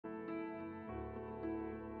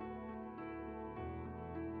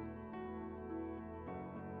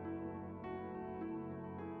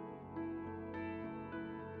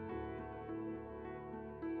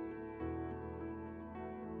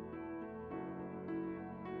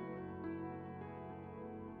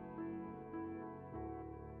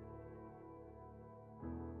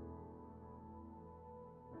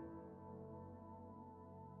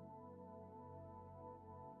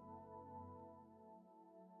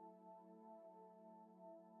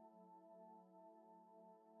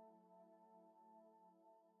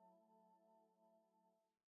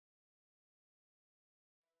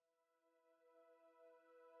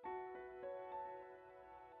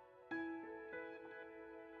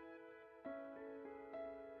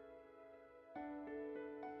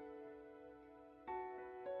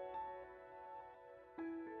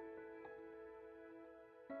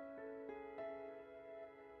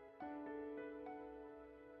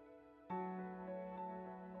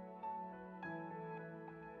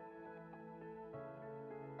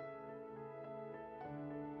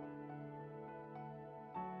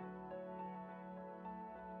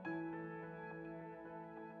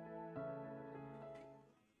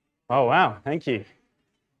Oh, wow. Thank you.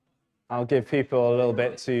 I'll give people a little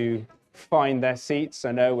bit to find their seats.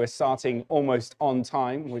 I know we're starting almost on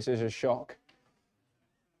time, which is a shock.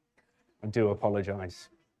 I do apologize.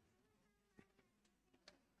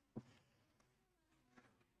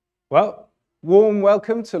 Well, warm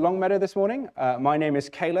welcome to Longmeadow this morning. My name is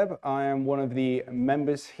Caleb. I am one of the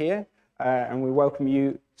members here, and we welcome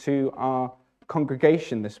you to our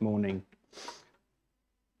congregation this morning.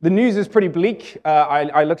 The news is pretty bleak.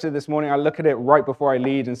 I looked at it this morning. I look at it right before I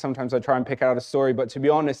lead, and sometimes I try and pick out a story. But to be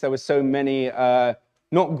honest, there were so many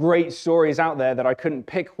not great stories out there that I couldn't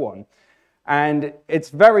pick one. And it's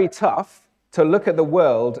very tough to look at the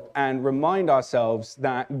world and remind ourselves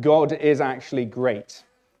that God is actually great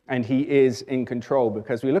and He is in control,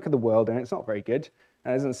 because we look at the world and it's not very good. It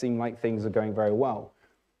doesn't seem like things are going very well.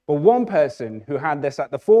 But one person who had this at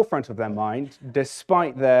the forefront of their mind,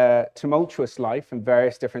 despite their tumultuous life and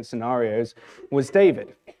various different scenarios, was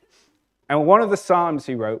David. And one of the Psalms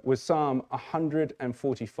he wrote was Psalm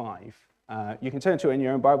 145. You can turn to it in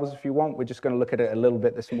your own Bibles if you want. We're just going to look at it a little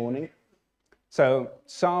bit this morning. So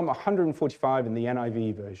Psalm 145 in the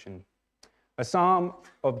NIV version, a psalm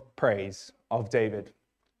of praise of David.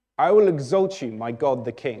 I will exalt you, my God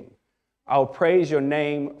the King. I'll praise your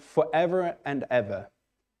name forever and ever.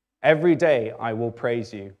 Every day I will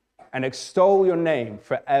praise you and extol your name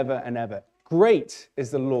forever and ever. Great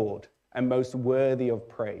is the Lord and most worthy of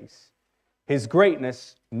praise. His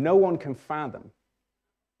greatness no one can fathom.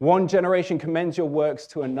 One generation commends your works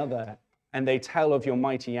to another, and they tell of your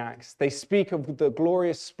mighty acts. They speak of the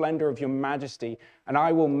glorious splendor of your majesty, and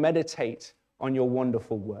I will meditate on your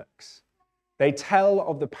wonderful works. They tell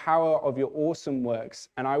of the power of your awesome works,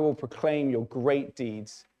 and I will proclaim your great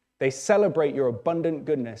deeds. They celebrate your abundant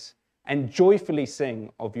goodness and joyfully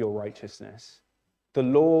sing of your righteousness. The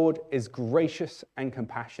Lord is gracious and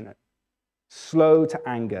compassionate, slow to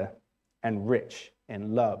anger, and rich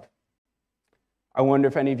in love. I wonder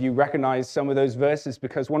if any of you recognize some of those verses,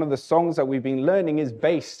 because one of the songs that we've been learning is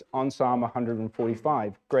based on Psalm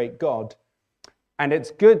 145, Great God. And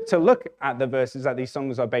it's good to look at the verses that these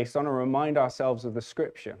songs are based on and remind ourselves of the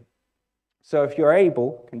scripture. So if you're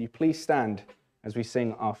able, can you please stand as we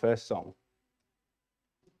sing our first song?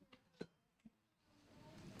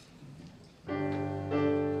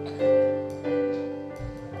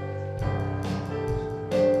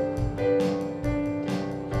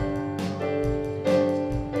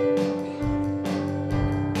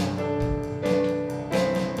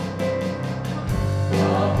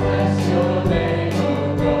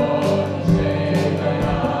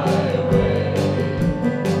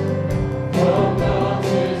 From dawn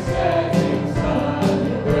to setting sun,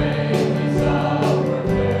 your grace.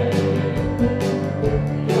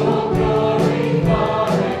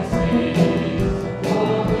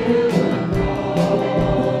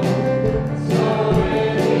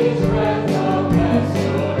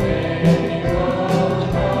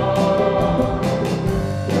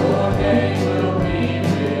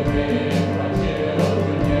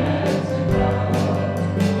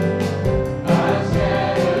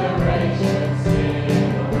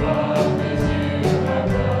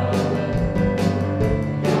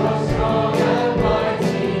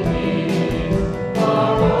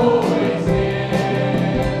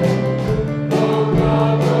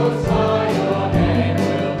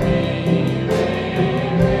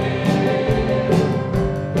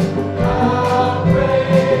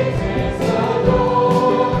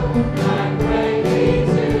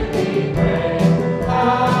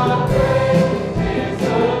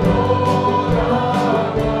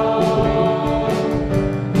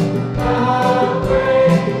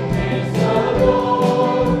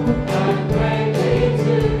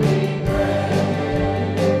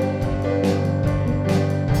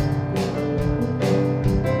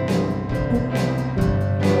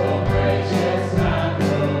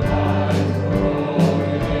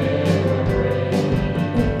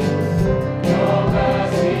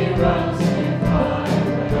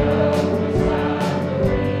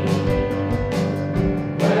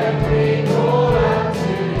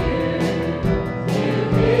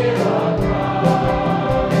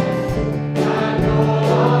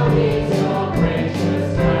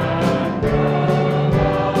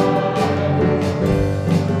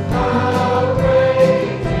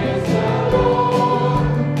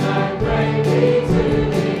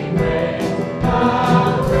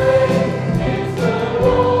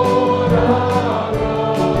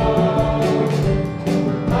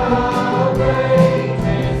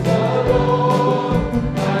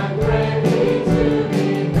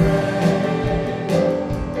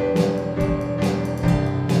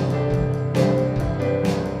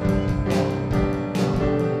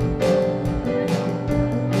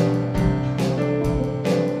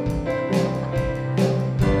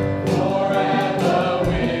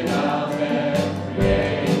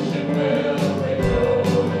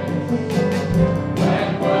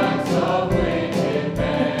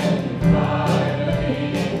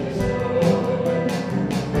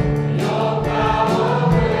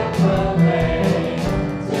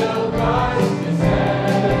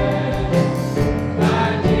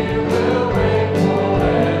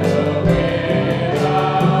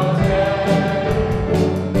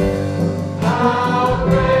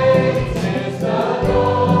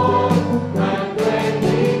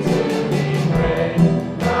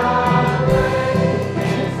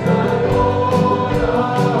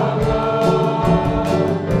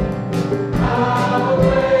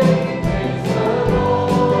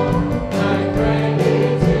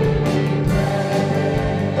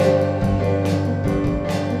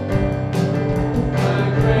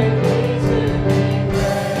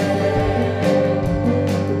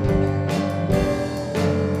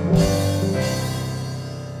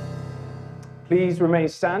 please remain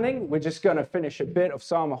standing. We're just going to finish a bit of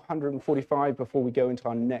Psalm 145 before we go into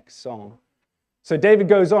our next song. So David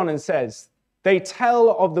goes on and says, "They tell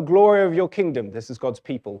of the glory of your kingdom," this is God's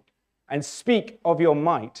people, "and speak of your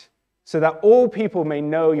might, so that all people may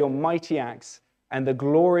know your mighty acts and the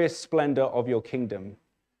glorious splendor of your kingdom.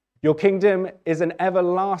 Your kingdom is an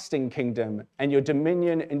everlasting kingdom, and your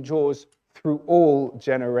dominion endures through all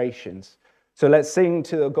generations." So let's sing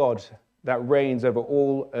to the God that reigns over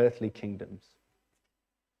all earthly kingdoms.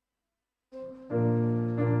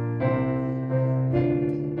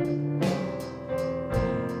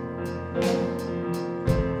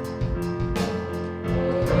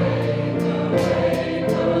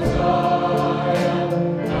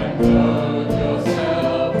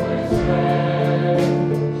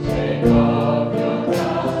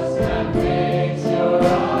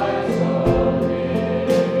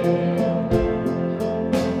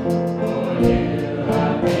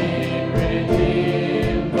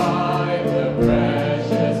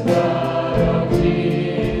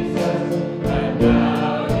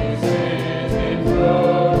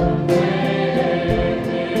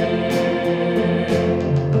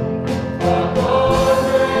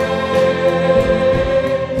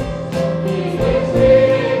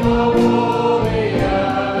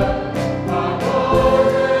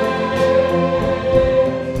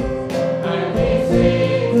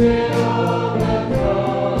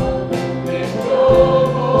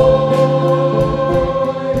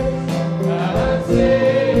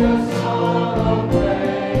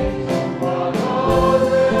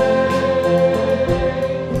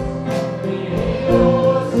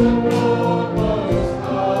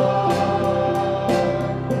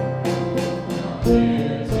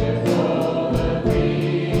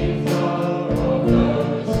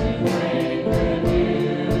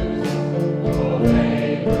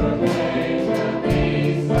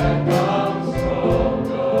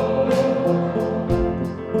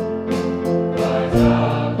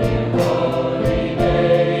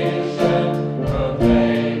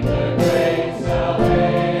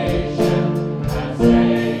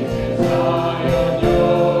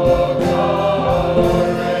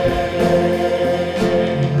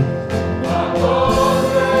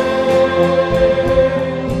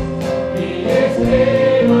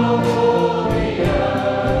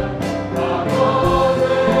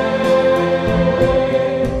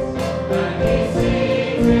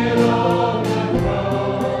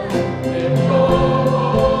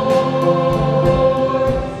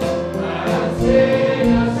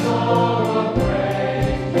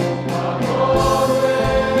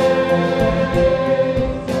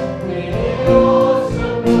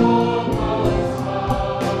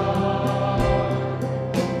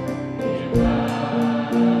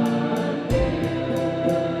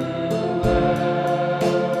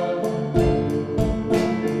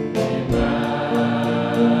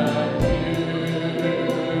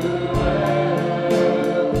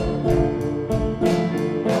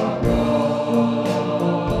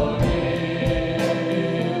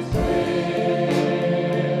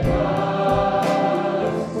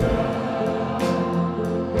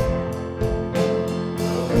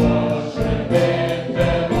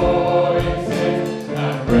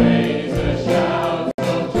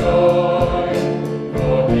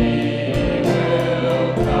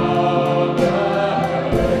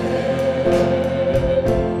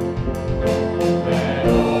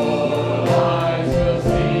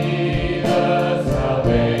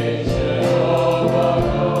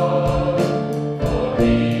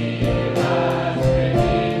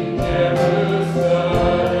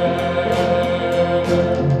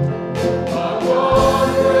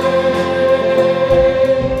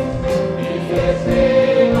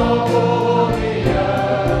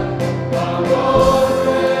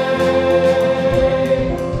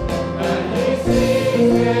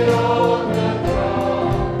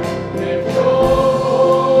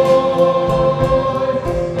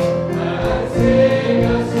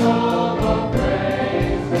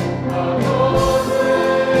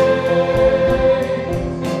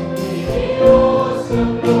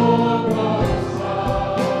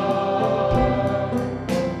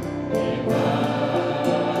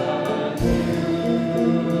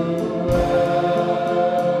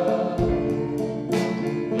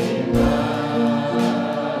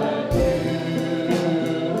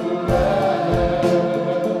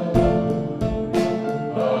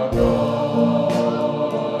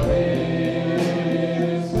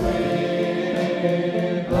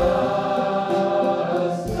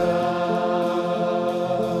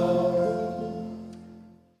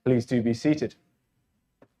 Please do be seated.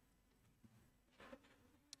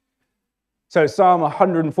 So Psalm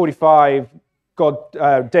 145,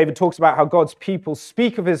 David talks about how God's people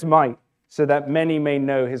speak of his might so that many may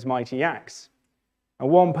know his mighty acts. And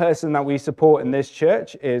one person that we support in this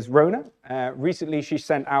church is Rona. Recently, she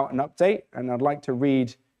sent out an update, and I'd like to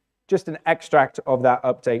read just an extract of that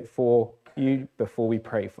update for you before we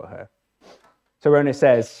pray for her. So Rona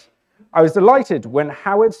says, "I was delighted when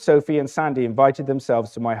Howard, Sophie, and Sandy invited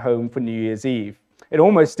themselves to my home for New Year's Eve. It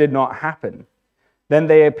almost did not happen. Then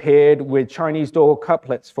they appeared with Chinese door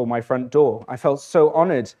couplets for my front door. I felt so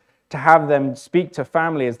honored to have them speak to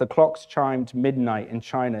family as the clocks chimed midnight in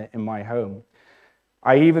China in my home.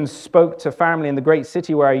 I even spoke to family in the great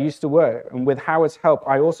city where I used to work, and with Howard's help,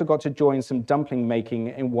 I also got to join some dumpling making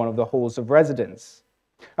in one of the halls of residence.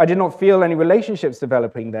 I did not feel any relationships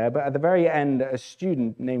developing there, but at the very end, a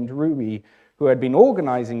student named Ruby, who had been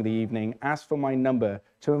organizing the evening, asked for my number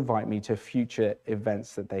to invite me to future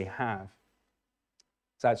events that they have."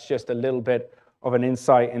 So that's just a little bit of an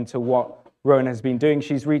insight into what Rona has been doing.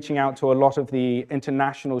 She's reaching out to a lot of the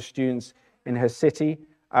international students in her city.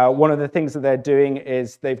 One of the things that they're doing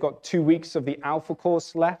is they've got 2 weeks of the Alpha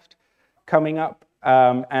course left coming up,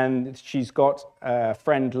 and she's got a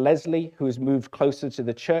friend, Leslie, who has moved closer to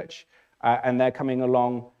the church, and they're coming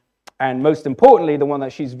along. And most importantly, the one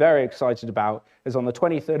that she's very excited about is on the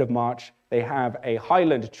 23rd of March, they have a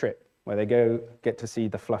Highland trip where they get to see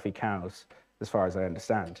the fluffy cows, as far as I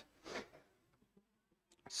understand.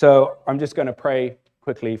 So I'm just going to pray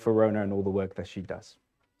quickly for Rona and all the work that she does.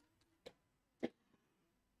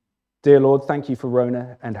 Dear Lord, thank you for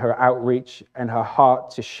Rona and her outreach and her heart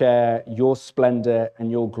to share your splendor and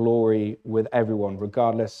your glory with everyone,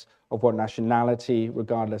 regardless of what nationality,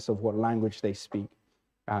 regardless of what language they speak.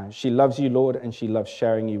 She loves you, Lord, and she loves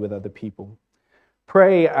sharing you with other people.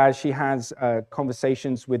 Pray as she has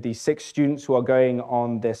conversations with the 6 students who are going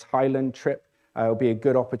on this Highland trip. It'll be a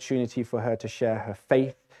good opportunity for her to share her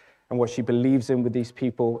faith and what she believes in with these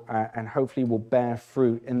people, and hopefully will bear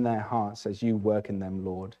fruit in their hearts as you work in them,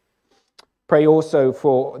 Lord. Pray also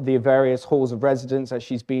for the various halls of residence that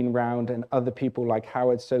she's been around and other people like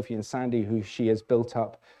Howard, Sophie, and Sandy who she has built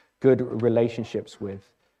up good relationships with.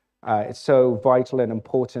 It's so vital and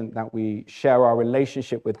important that we share our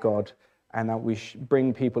relationship with God and that we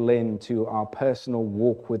bring people into our personal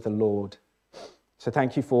walk with the Lord. So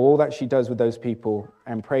thank you for all that she does with those people,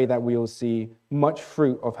 and pray that we will see much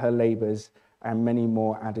fruit of her labors and many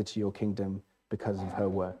more added to your kingdom because of her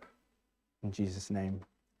work. In Jesus' name.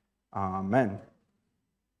 Amen.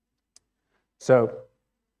 So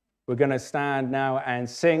we're going to stand now and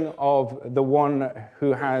sing of the one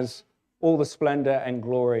who has all the splendor and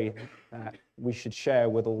glory that we should share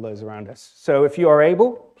with all those around us. So if you are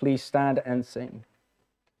able, please stand and sing.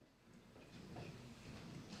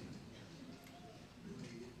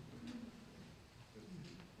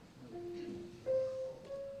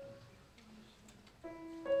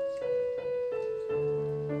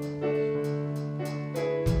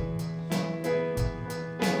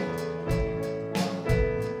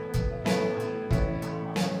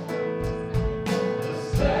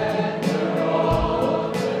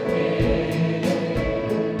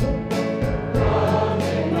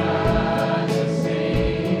 Majesty.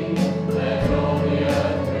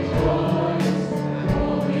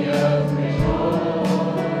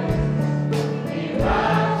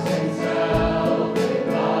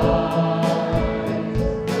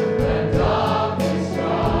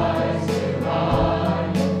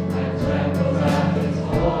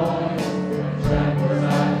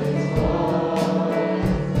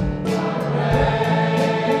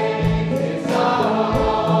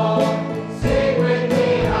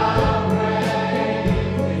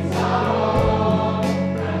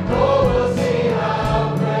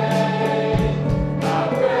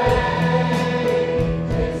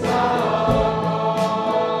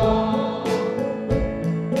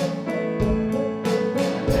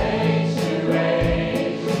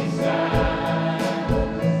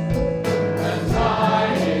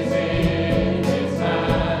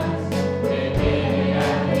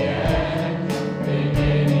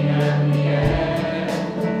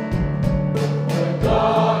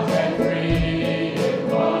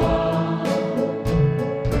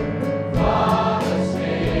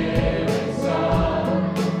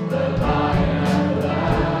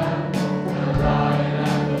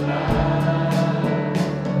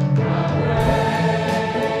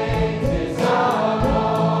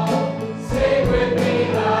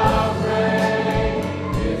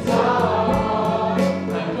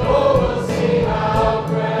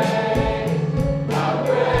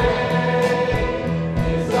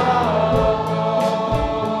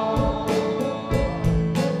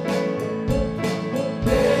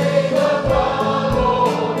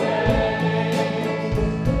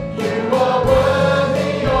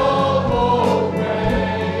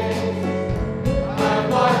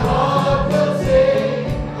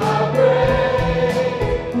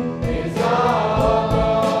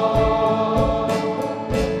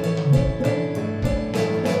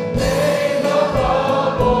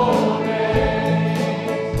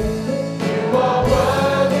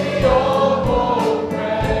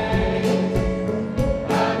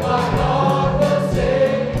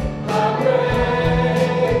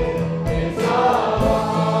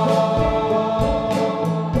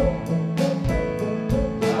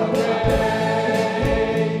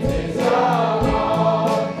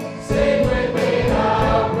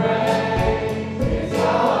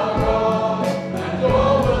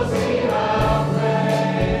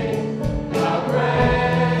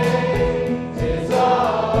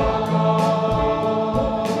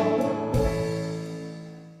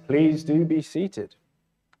 be seated.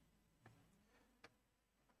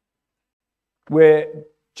 We're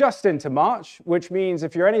just into March, which means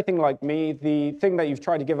if you're anything like me, the thing that you've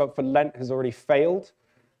tried to give up for Lent has already failed,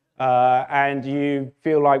 and you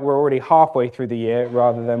feel like we're already halfway through the year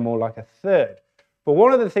rather than more like a third. But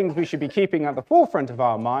one of the things we should be keeping at the forefront of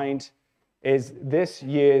our mind is this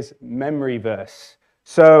year's memory verse.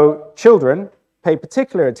 So children, pay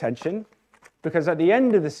particular attention, because at the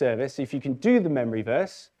end of the service, if you can do the memory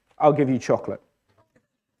verse, I'll give you chocolate.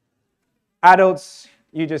 Adults,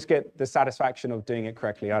 you just get the satisfaction of doing it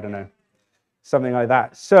correctly. I don't know, something like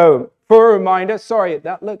that. So for a reminder, sorry,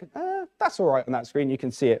 that's all right on that screen. You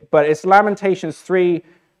can see it. But it's Lamentations 3,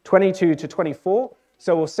 22 to 24.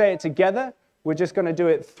 So we'll say it together. We're just going to do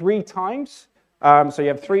it 3 times. So you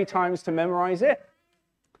have 3 times to memorize it.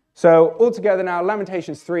 So all together now,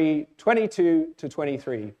 Lamentations 3, 22 to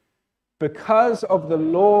 23. Because of the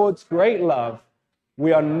Lord's great love,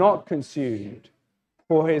 we are not consumed,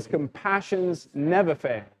 for his compassions never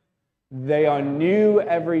fail. They are new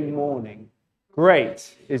every morning.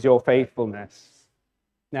 Great is your faithfulness.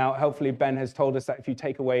 Now, hopefully Ben has told us that if you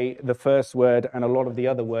take away the first word and a lot of the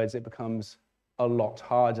other words, it becomes a lot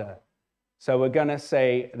harder. So we're going to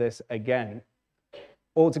say this again.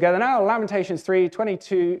 All together now, Lamentations 3,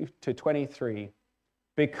 22 to 23.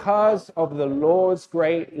 Because of the Lord's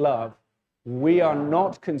great love, we are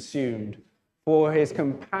not consumed, for his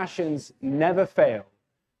compassions never fail.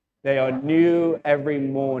 They are new every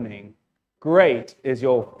morning. Great is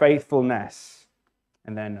your faithfulness.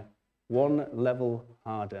 And then 1 level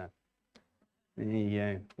harder. There you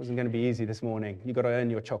go. Wasn't going to be easy this morning. You've got to earn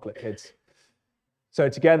your chocolate, kids. So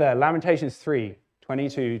together, Lamentations 3,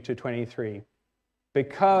 22 to 23.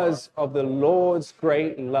 Because of the Lord's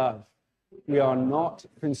great love, we are not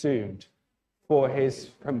consumed, for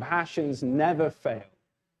his compassions never fail.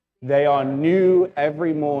 They are new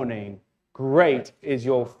every morning. Great is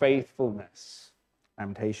your faithfulness.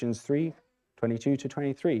 Lamentations 3, 22 to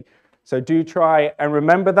 23. So do try and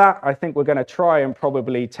remember that. I think we're going to try and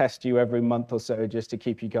probably test you every month or so just to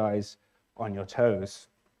keep you guys on your toes.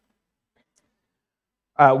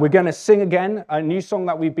 We're going to sing again a new song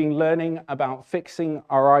that we've been learning about fixing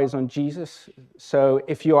our eyes on Jesus. So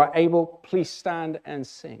if you are able, please stand and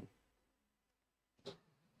sing.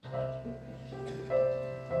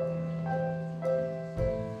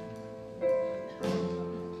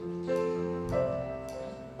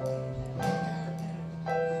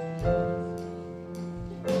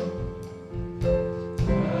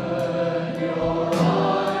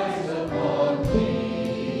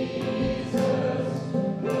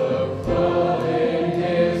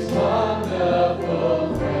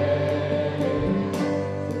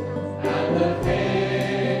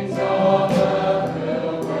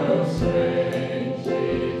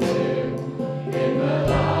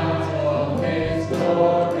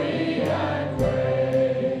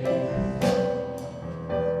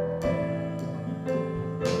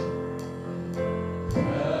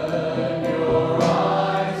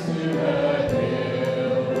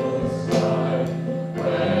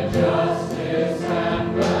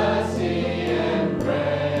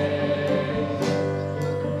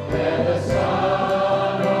 The sun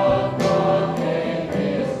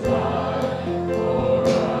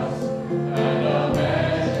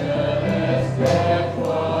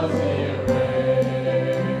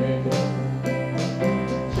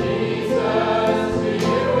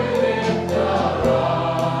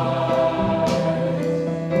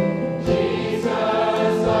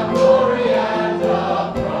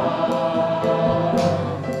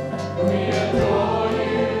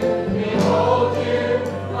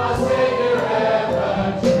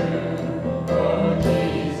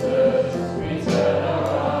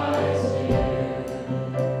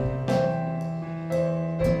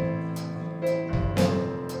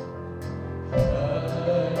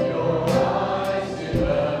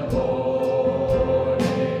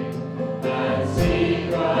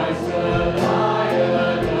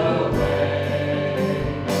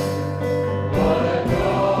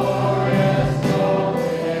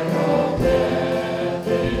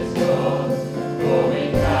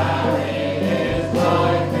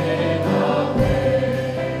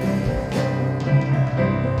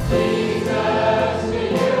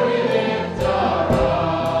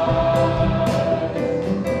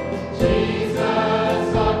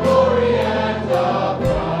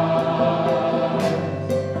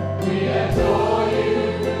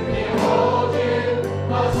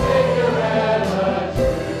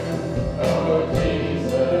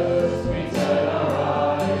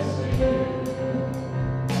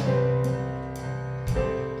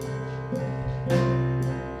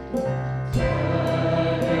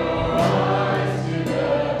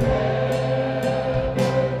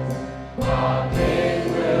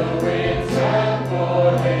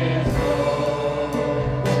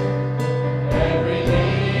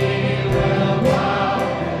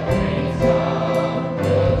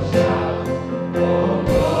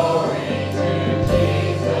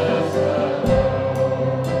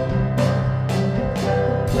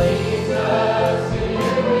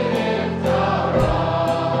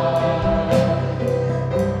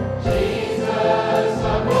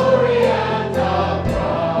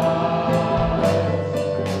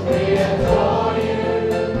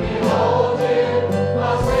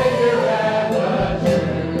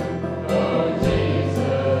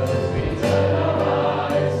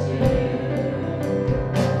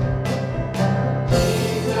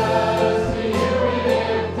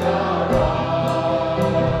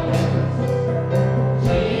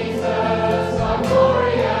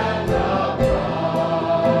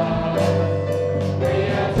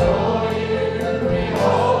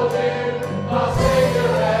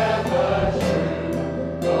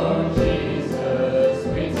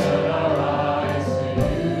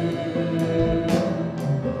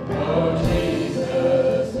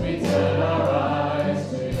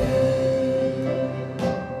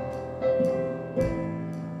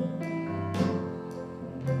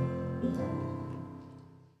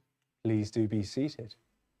Please do be seated.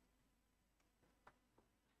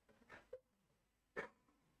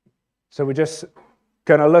 So we're just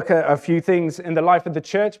going to look at a few things in the life of the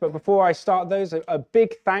church, but before I start those, a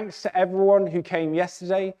big thanks to everyone who came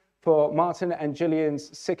yesterday for Martin and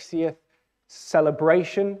Gillian's 60th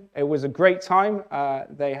celebration. It was a great time.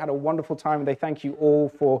 They had a wonderful time, and they thank you all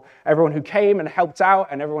for everyone who came and helped out,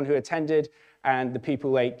 and everyone who attended, and the people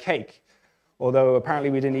who ate cake. Although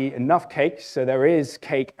apparently we didn't eat enough cake, so there is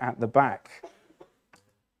cake at the back.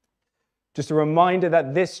 Just a reminder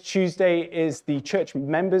that this Tuesday is the church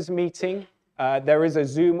members meeting. There is a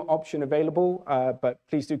Zoom option available, but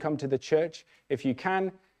please do come to the church if you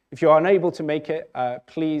can. If you're unable to make it,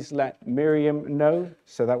 please let Miriam know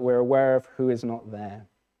so that we're aware of who is not there.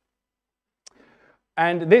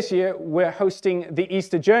 And this year, we're hosting the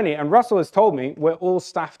Easter Journey, and Russell has told me we're all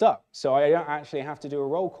staffed up, so I don't actually have to do a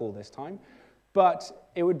roll call this time. But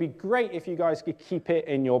it would be great if you guys could keep it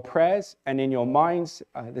in your prayers and in your minds.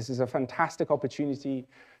 This is a fantastic opportunity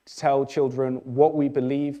to tell children what we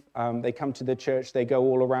believe. They come to the church, they go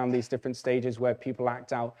all around these different stages where people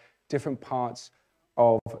act out different parts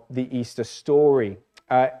of the Easter story.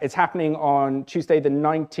 It's happening on Tuesday the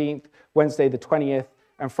 19th, Wednesday the 20th,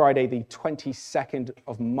 and Friday the 22nd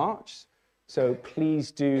of March. So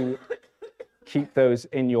please do keep those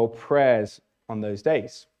in your prayers on those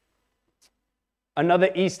days. Another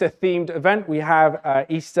Easter-themed event, we have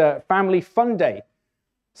Easter Family Fun Day,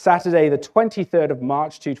 Saturday the 23rd of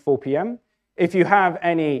March, 2 to 4 p.m. If you have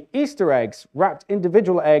any Easter eggs, wrapped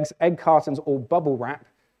individual eggs, egg cartons, or bubble wrap,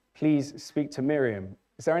 please speak to Miriam.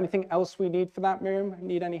 Is there anything else we need for that, Miriam?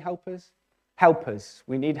 Need any helpers? Helpers.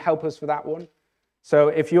 We need helpers for that one. So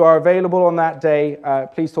if you are available on that day,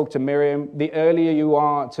 please talk to Miriam. The earlier you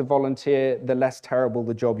are to volunteer, the less terrible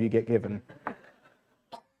the job you get given.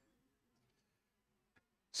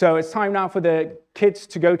 So it's time now for the kids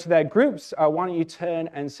to go to their groups. Why don't you turn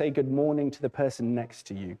and say good morning to the person next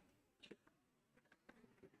to you?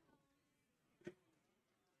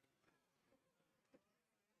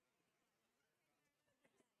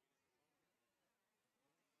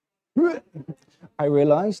 I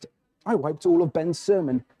realized I wiped all of Ben's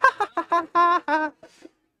sermon.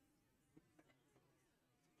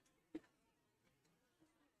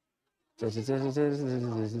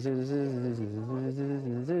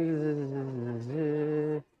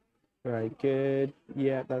 Very good.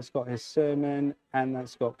 Yeah, that's got his sermon and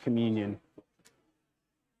that's got communion.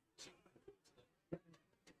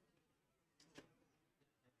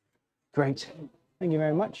 Great. Thank you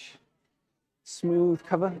very much. Smooth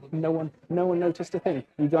cover. No one noticed a thing.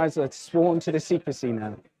 You guys are sworn to the secrecy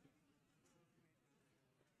now.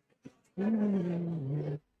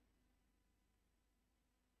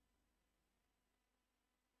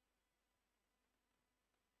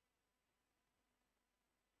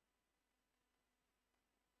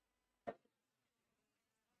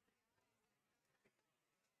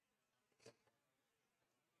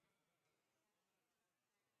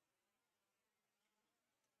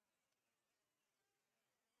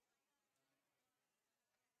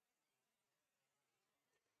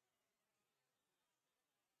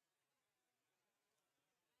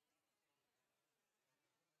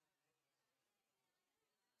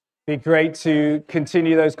 Be great to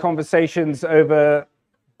continue those conversations over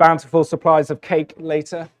bountiful supplies of cake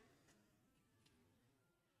later.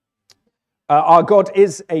 Our God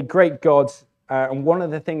is a great God, and one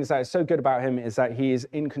of the things that is so good about him is that he is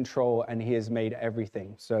in control and he has made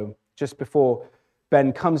everything. So just before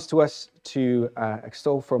Ben comes to us to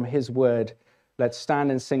extol from his word, let's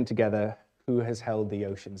stand and sing together, "Who has held the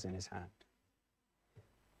oceans in his hand."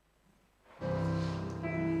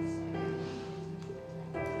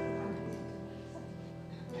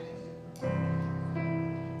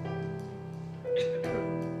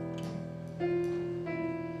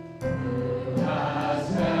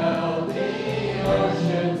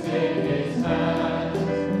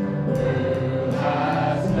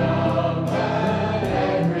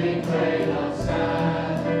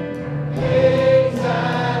 Kings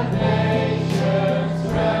and nations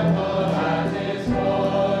tremble.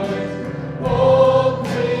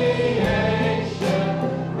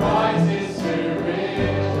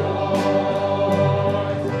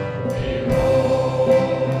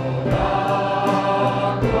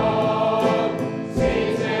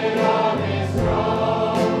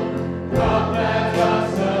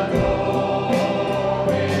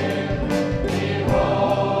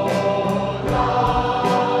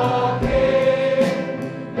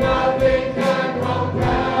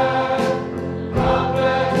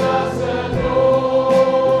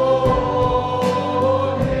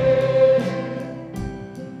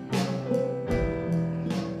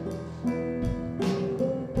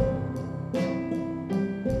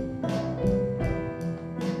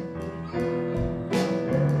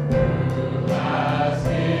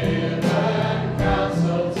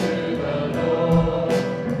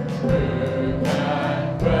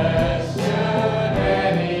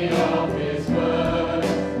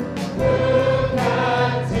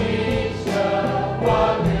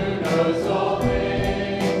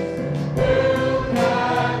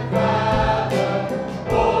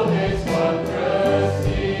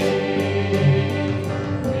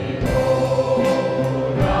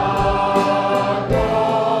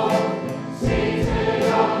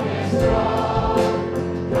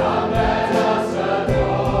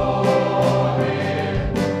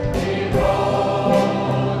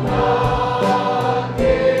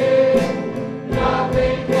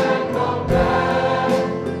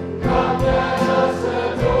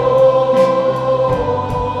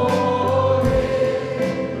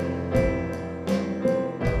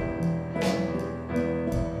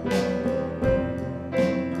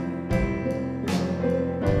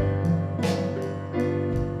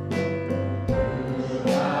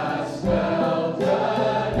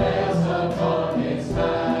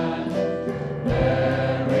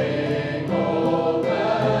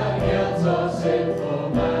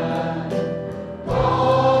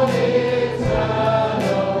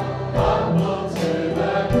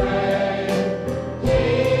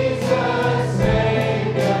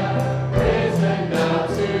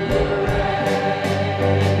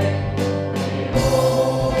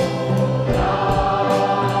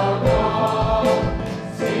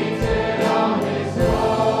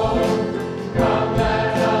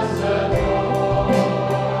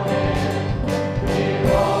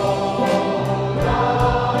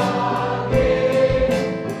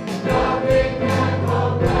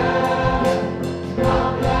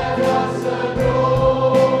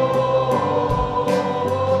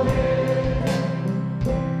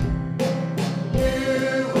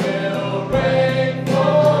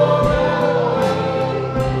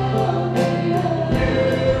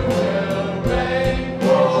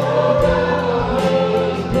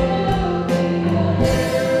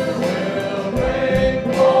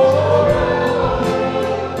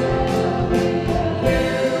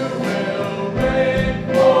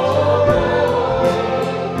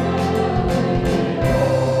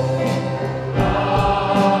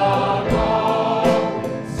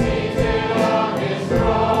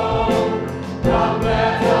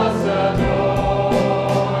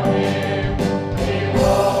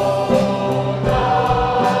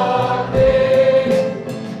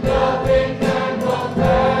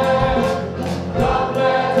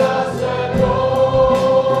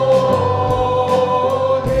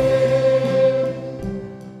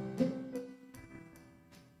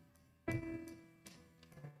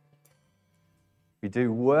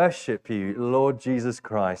 do worship you, Lord Jesus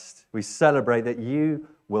Christ. We celebrate that you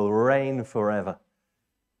will reign forever.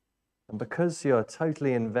 And because you're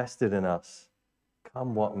totally invested in us,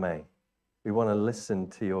 come what may, we want to listen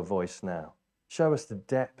to your voice now. Show us the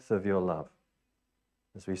depth of your love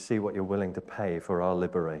as we see what you're willing to pay for our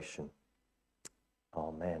liberation.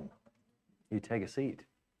 Amen. You take a seat.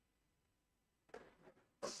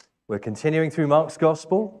 We're continuing through Mark's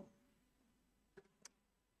Gospel.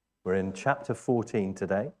 We're in chapter 14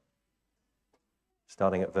 today,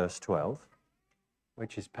 starting at verse 12,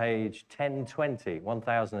 which is page 1020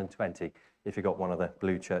 if you've got one of the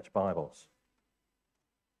blue church Bibles.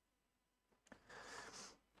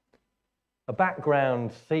 A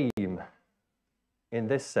background theme in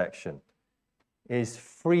this section is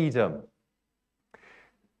freedom.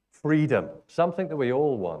 Freedom, something that we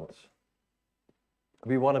all want.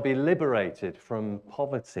 We want to be liberated from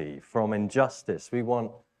poverty, from injustice. We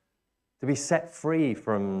want to be set free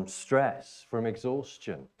from stress, from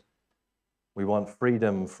exhaustion. We want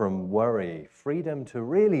freedom from worry, freedom to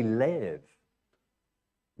really live.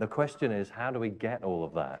 The question is, how do we get all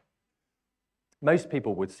of that? Most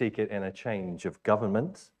people would seek it in a change of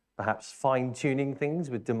government, perhaps fine-tuning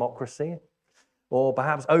things with democracy, or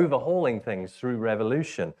perhaps overhauling things through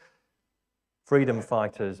revolution. Freedom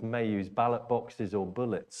fighters may use ballot boxes or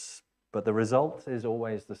bullets, but the result is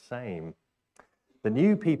always the same. The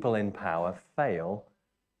new people in power fail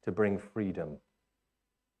to bring freedom.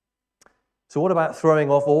 So what about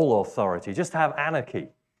throwing off all authority? Just have anarchy.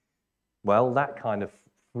 Well, that kind of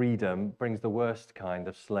freedom brings the worst kind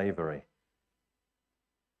of slavery.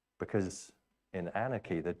 Because in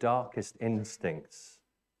anarchy, the darkest instincts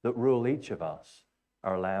that rule each of us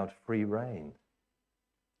are allowed free rein.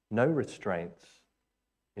 No restraints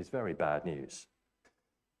is very bad news.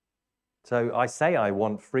 So I say I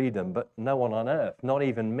want freedom, but no one on earth, not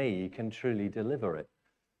even me, can truly deliver it.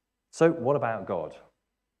 So what about God?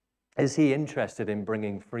 Is he interested in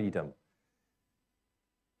bringing freedom?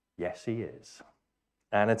 Yes, he is.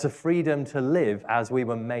 And it's a freedom to live as we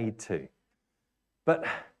were made to. But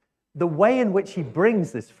the way in which he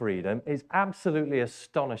brings this freedom is absolutely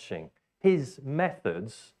astonishing. His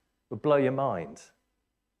methods will blow your mind.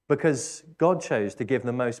 Because God chose to give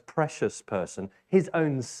the most precious person, his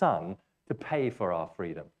own son, to pay for our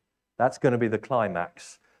freedom. That's going to be the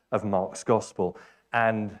climax of Mark's Gospel.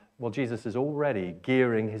 And, well, Jesus is already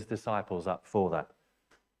gearing his disciples up for that.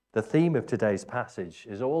 The theme of today's passage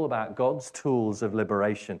is all about God's tools of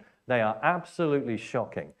liberation. They are absolutely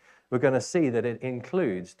shocking. We're going to see that it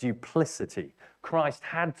includes duplicity. Christ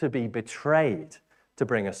had to be betrayed to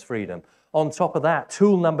bring us freedom. On top of that,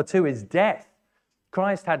 tool number 2 is death.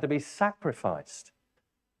 Christ had to be sacrificed.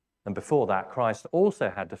 And before that, Christ also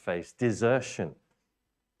had to face desertion.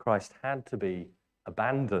 Christ had to be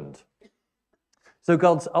abandoned. So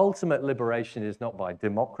God's ultimate liberation is not by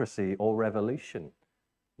democracy or revolution.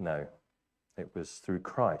 No, it was through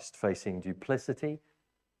Christ facing duplicity,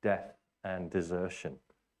 death, and desertion.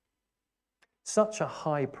 Such a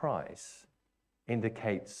high price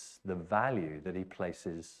indicates the value that he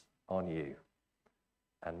places on you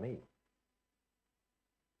and me.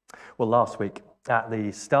 Well, last week, at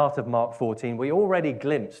the start of Mark 14, we already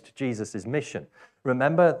glimpsed Jesus' mission.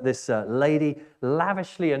 Remember, this lady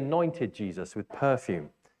lavishly anointed Jesus with perfume.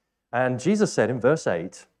 And Jesus said in verse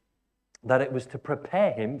 8 that it was to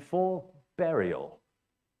prepare him for burial.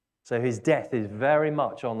 So his death is very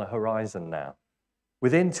much on the horizon now.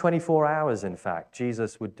 Within 24 hours, in fact,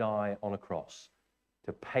 Jesus would die on a cross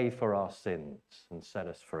to pay for our sins and set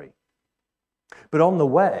us free. But on the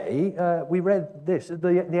way, we read this at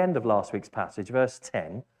the end of last week's passage, verse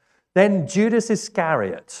 10. Then Judas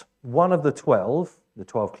Iscariot, one of the 12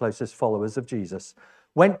 closest followers of Jesus,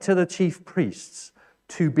 went to the chief priests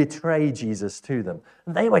to betray Jesus to them.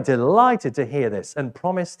 And they were delighted to hear this and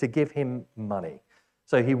promised to give him money.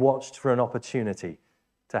 So he watched for an opportunity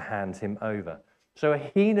to hand him over. So a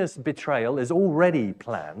heinous betrayal is already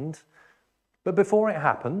planned. But before it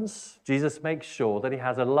happens, Jesus makes sure that he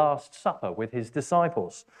has a last supper with his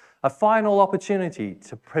disciples, a final opportunity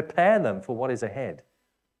to prepare them for what is ahead.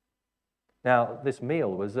 Now, this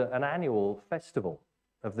meal was an annual festival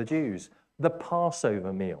of the Jews, the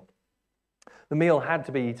Passover meal. The meal had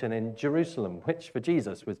to be eaten in Jerusalem, which for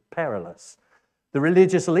Jesus was perilous. The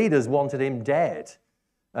religious leaders wanted him dead,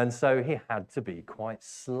 and so he had to be quite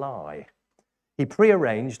sly. He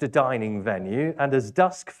prearranged a dining venue, and as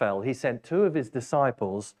dusk fell, he sent 2 of his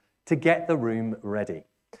disciples to get the room ready.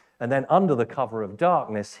 And then under the cover of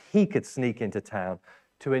darkness, he could sneak into town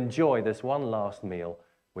to enjoy this one last meal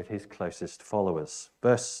with his closest followers.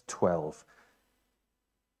 Verse 12.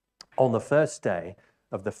 On the first day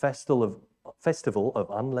of the festival of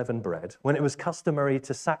unleavened bread, when it was customary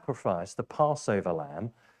to sacrifice the Passover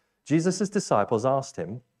lamb, Jesus' disciples asked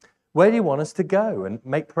him, "Where do you want us to go and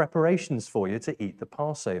make preparations for you to eat the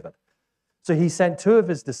Passover?" So he sent two of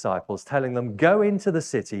his disciples, telling them, "Go into the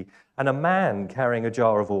city, and a man carrying a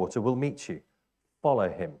jar of water will meet you. Follow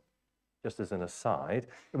him." Just as an aside,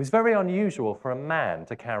 it was very unusual for a man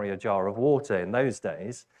to carry a jar of water in those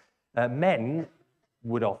days. Men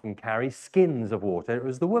would often carry skins of water. It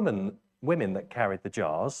was the women that carried the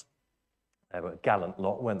jars. They were a gallant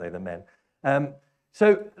lot, weren't they, the men?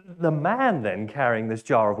 So the man then carrying this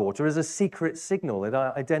jar of water is a secret signal. It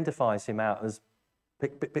identifies him out as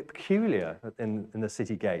peculiar in the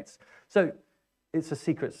city gates. So it's a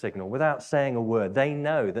secret signal. Without saying a word, they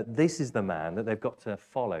know that this is the man that they've got to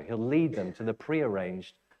follow. He'll lead them to the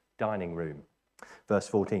prearranged dining room. Verse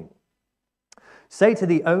 14. "Say to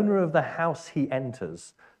the owner of the house he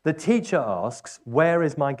enters, the teacher asks, 'Where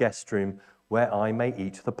is my guest room where I may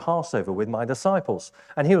eat the Passover with my disciples?'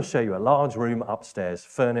 And he'll show you a large room upstairs,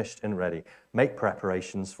 furnished and ready. Make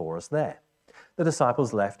preparations for us there." The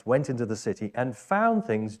disciples left, went into the city, and found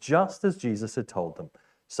things just as Jesus had told them.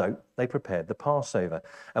 So they prepared the Passover.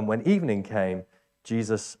 And when evening came,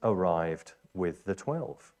 Jesus arrived with the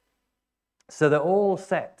 12. So they're all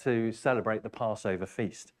set to celebrate the Passover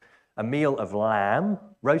feast. A meal of lamb,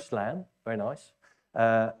 roast lamb, very nice,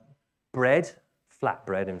 bread, flat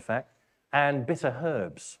bread in fact, and bitter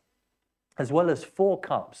herbs, as well as 4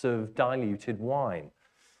 cups of diluted wine.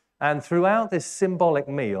 And throughout this symbolic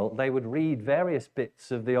meal, they would read various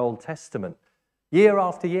bits of the Old Testament. Year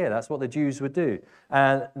after year, that's what the Jews would do.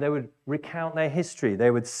 And they would recount their history,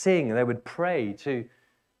 they would sing, they would pray to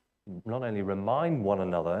not only remind one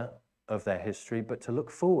another of their history, but to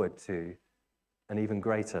look forward to an even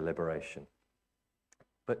greater liberation.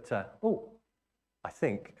 But, I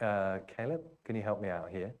think, Caleb, can you help me out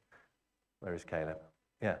here? Where is Caleb?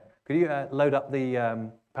 Yeah. Could you load up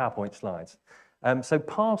the PowerPoint slides? So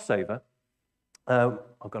Passover, I've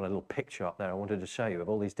got a little picture up there I wanted to show you of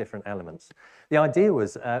all these different elements. The idea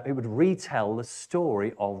was it would retell the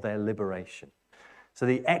story of their liberation. So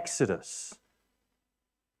the Exodus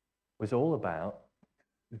was all about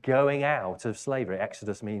going out of slavery.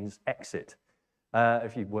 Exodus means exit.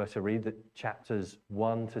 If you were to read the chapters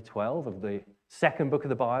 1 to 12 of the second book of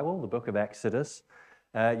the Bible, the book of Exodus,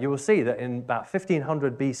 you will see that in about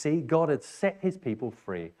 1500 BC, God had set his people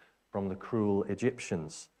free from the cruel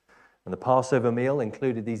Egyptians. And the Passover meal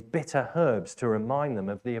included these bitter herbs to remind them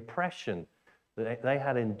of the oppression that they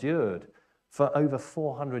had endured for over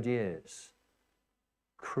 400 years.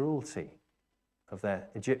 Cruelty of their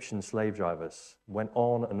Egyptian slave drivers went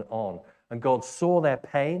on and on. And God saw their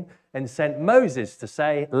pain and sent Moses to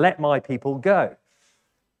say, "Let my people go."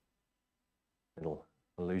 Little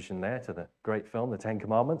allusion there to the great film, The 10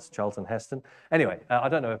 Commandments, Charlton Heston. Anyway, I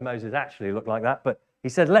don't know if Moses actually looked like that, but he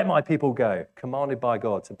said, "Let my people go," commanded by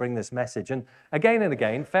God to bring this message. And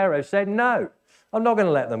again, Pharaoh said, "No, I'm not going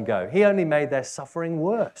to let them go." He only made their suffering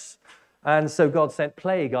worse. And so God sent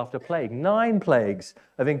plague after plague, 9 plagues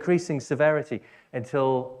of increasing severity,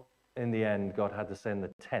 until in the end, God had to send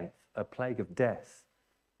the 10th, a plague of death.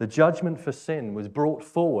 The judgment for sin was brought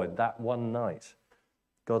forward that one night.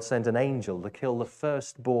 God sent an angel to kill the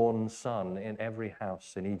firstborn son in every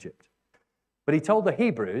house in Egypt. But he told the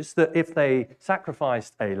Hebrews that if they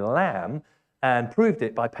sacrificed a lamb and proved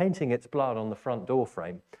it by painting its blood on the front door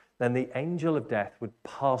frame, then the angel of death would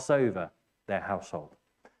pass over their household.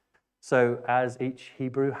 So as each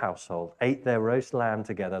Hebrew household ate their roast lamb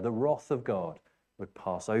together, the wrath of God would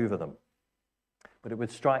pass over them. But it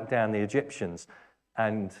would strike down the Egyptians,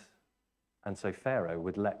 and so Pharaoh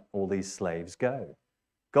would let all these slaves go.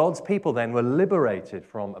 God's people then were liberated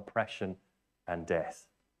from oppression and death.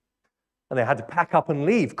 And they had to pack up and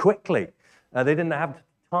leave quickly. They didn't have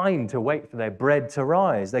time to wait for their bread to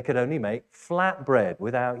rise. They could only make flat bread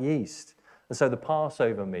without yeast. And so the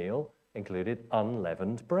Passover meal included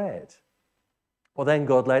unleavened bread. Well, then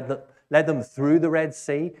God led them through the Red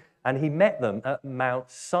Sea, and he met them at Mount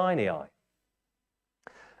Sinai.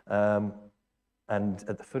 And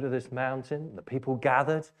at the foot of this mountain, the people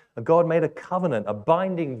gathered, and God made a covenant, a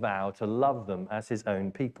binding vow to love them as his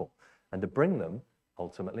own people and to bring them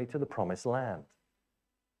ultimately to the promised land.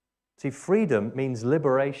 See, freedom means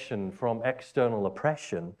liberation from external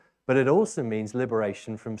oppression, but it also means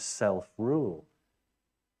liberation from self-rule,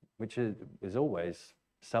 which is always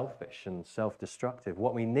selfish and self-destructive.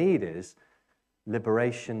 What we need is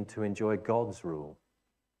liberation to enjoy God's rule.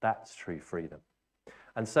 That's true freedom.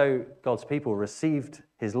 And so God's people received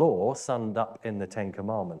his law, summed up in the 10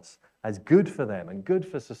 Commandments, as good for them and good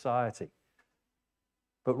for society.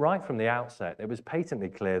 But right from the outset, it was patently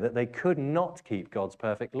clear that they could not keep God's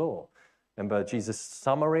perfect law. Remember Jesus'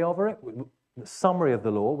 summary of it? The summary of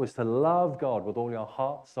the law was to love God with all your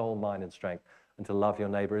heart, soul, mind, and strength, and to love your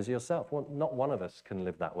neighbor as yourself. Well, not one of us can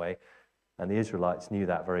live that way, and the Israelites knew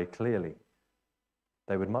that very clearly.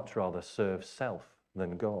 They would much rather serve self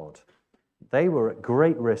than God. They were at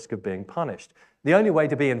great risk of being punished. The only way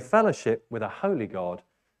to be in fellowship with a holy God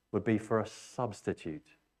would be for a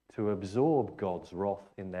substitute, to absorb God's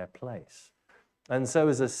wrath in their place. And so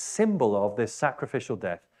as a symbol of this sacrificial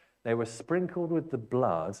death, they were sprinkled with the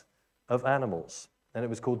blood of animals, and it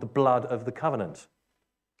was called the blood of the covenant.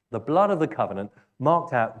 The blood of the covenant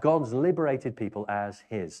marked out God's liberated people as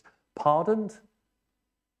his, pardoned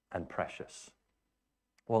and precious.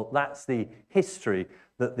 Well, that's the history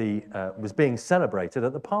that was being celebrated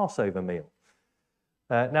at the Passover meal.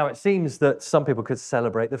 Now, it seems that some people could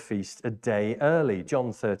celebrate the feast a day early.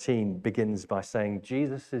 John 13 begins by saying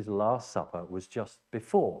Jesus' Last Supper was just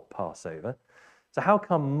before Passover. So how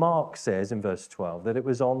come Mark says in verse 12 that it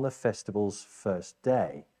was on the festival's first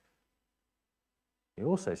day? He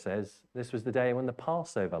also says this was the day when the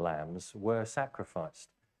Passover lambs were sacrificed.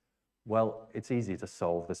 Well, it's easy to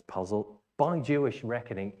solve this puzzle. By Jewish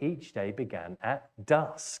reckoning, each day began at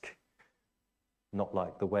dusk. Not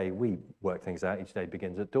like the way we work things out, each day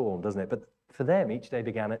begins at dawn, doesn't it? But for them, each day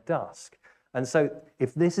began at dusk. And so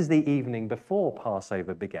if this is the evening before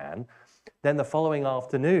Passover began, then the following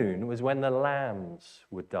afternoon was when the lambs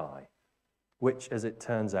would die, which, as it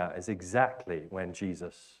turns out, is exactly when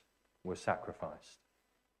Jesus was sacrificed.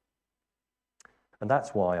 And that's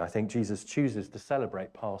why I think Jesus chooses to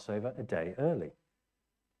celebrate Passover a day early.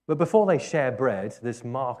 But before they share bread, this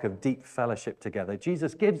mark of deep fellowship together,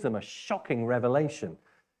 Jesus gives them a shocking revelation.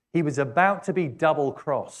 He was about to be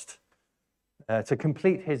double-crossed. To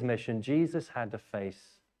complete his mission, Jesus had to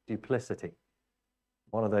face duplicity,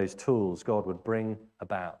 one of those tools God would bring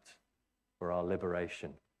about for our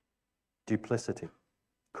liberation. Duplicity.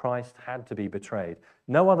 Christ had to be betrayed.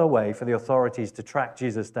 No other way for the authorities to track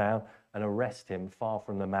Jesus down and arrest him far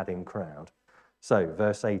from the madding crowd. So,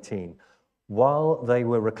 verse 18, while they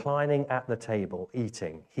were reclining at the table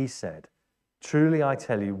eating, he said, "Truly I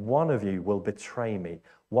tell you, one of you will betray me,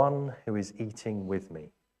 one who is eating with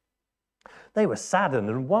me." They were saddened,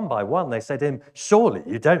 and one by one they said to him, "Surely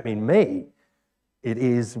you don't mean me?" "It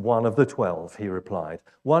is one of the 12, he replied,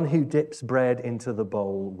 "one who dips bread into the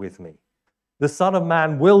bowl with me. The Son of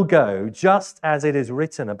Man will go just as it is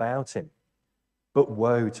written about him. But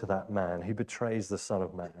woe to that man who betrays the Son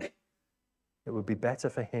of Man. It would be better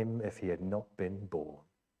for him if he had not been born."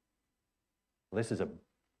 Well, this is an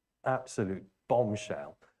absolute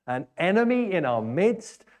bombshell. An enemy in our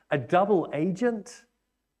midst, a double agent.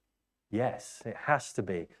 Yes, it has to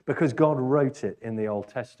be, because God wrote it in the Old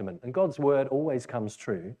Testament, and God's word always comes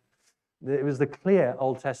true. It was the clear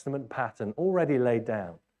Old Testament pattern already laid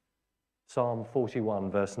down. Psalm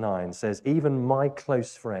 41, verse 9 says, "Even my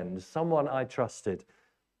close friend, someone I trusted,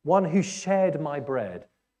 one who shared my bread,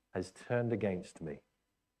 has turned against me."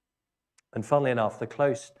 And funnily enough, the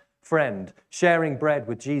close friend sharing bread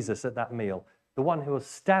with Jesus at that meal, the one who will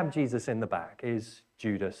stab Jesus in the back, is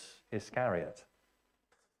Judas Iscariot.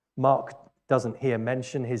 Mark doesn't here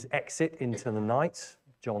mention his exit into the night.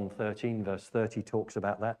 John 13, verse 30 talks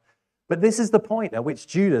about that. But this is the point at which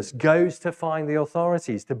Judas goes to find the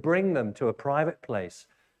authorities, to bring them to a private place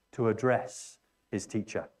to address his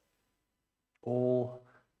teacher. All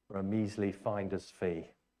for a measly finder's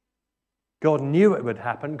fee. God knew it would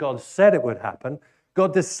happen. God said it would happen.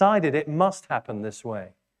 God decided it must happen this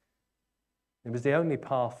way. It was the only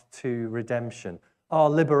path to redemption. Our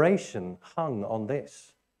liberation hung on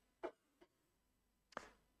this.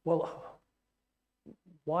 Well,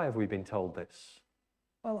 why have we been told this?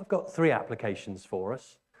 Well, I've got three applications for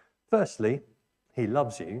us. Firstly, he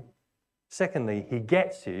loves you. Secondly, he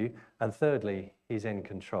gets you. And thirdly, he's in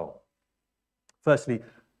control. Firstly,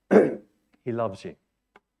 he loves you.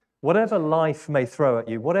 Whatever life may throw at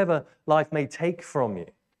you, whatever life may take from you,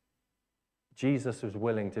 Jesus was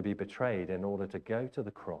willing to be betrayed in order to go to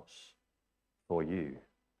the cross for you.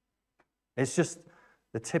 It's just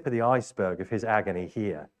the tip of the iceberg of his agony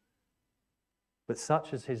here. But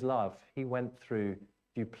such is his love, he went through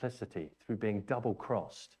duplicity, through being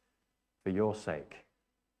double-crossed for your sake.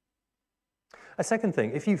 A second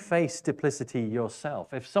thing, if you face duplicity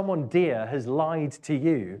yourself, if someone dear has lied to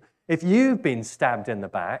you, if you've been stabbed in the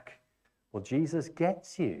back, well, Jesus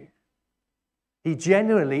gets you. He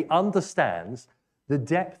genuinely understands the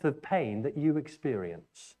depth of pain that you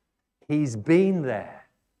experience. He's been there.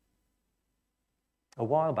 A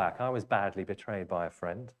while back, I was badly betrayed by a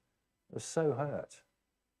friend. I was so hurt,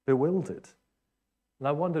 bewildered. And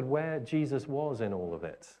I wondered where Jesus was in all of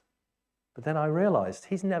it. But then I realized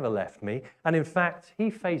he's never left me. And in fact, he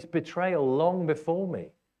faced betrayal long before me.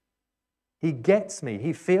 He gets me.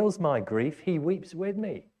 He feels my grief. He weeps with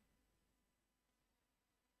me.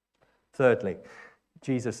 Thirdly,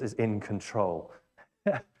 Jesus is in control.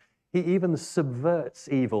 He even subverts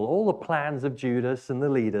evil, all the plans of Judas and the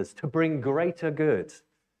leaders, to bring greater good.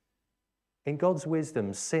 In God's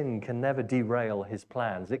wisdom, sin can never derail his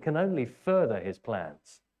plans. It can only further his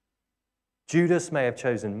plans. Judas may have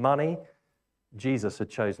chosen money. Jesus had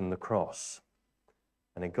chosen the cross.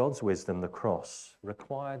 And in God's wisdom, the cross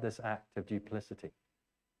required this act of duplicity.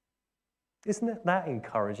 Isn't it that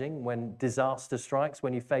encouraging when disaster strikes,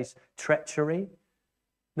 when you face treachery?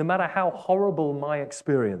 No matter how horrible my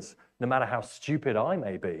experience, no matter how stupid I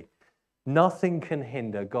may be, nothing can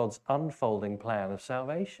hinder God's unfolding plan of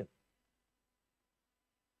salvation.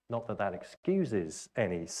 Not that that excuses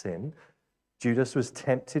any sin. Judas was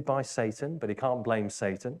tempted by Satan, but he can't blame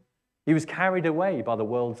Satan. He was carried away by the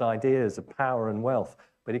world's ideas of power and wealth,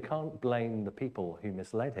 but he can't blame the people who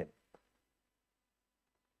misled him.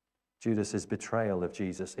 Judas's betrayal of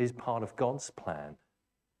Jesus is part of God's plan,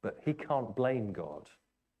 but he can't blame God.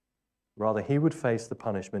 Rather, he would face the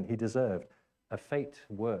punishment he deserved, a fate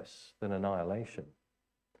worse than annihilation.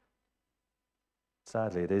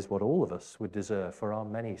 Sadly, it is what all of us would deserve for our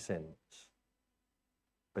many sins.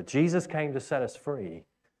 But Jesus came to set us free,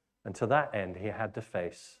 and to that end, he had to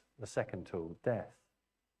face the second tool, death.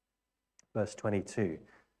 Verse 22.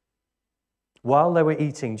 While they were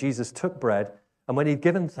eating, Jesus took bread, and when he'd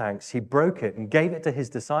given thanks, he broke it and gave it to his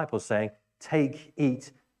disciples, saying, "Take,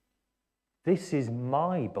 eat. This is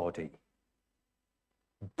my body."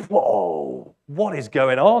 Whoa, what is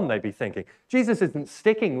going on, they'd be thinking. Jesus isn't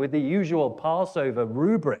sticking with the usual Passover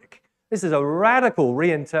rubric. This is a radical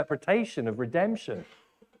reinterpretation of redemption.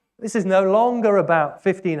 This is no longer about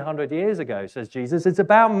 1,500 years ago, says Jesus. It's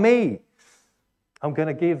about me. I'm going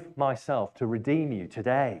to give myself to redeem you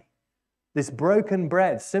today. This broken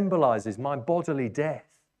bread symbolizes my bodily death.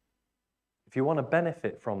 If you want to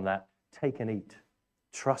benefit from that, take and eat.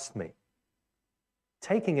 Trust me.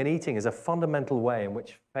 Taking and eating is a fundamental way in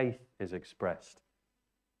which faith is expressed.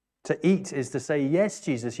 To eat is to say, yes,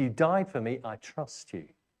 Jesus, you died for me. I trust you.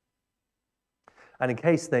 And in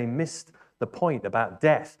case they missed the point about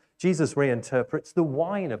death, Jesus reinterprets the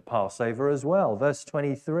wine of Passover as well. Verse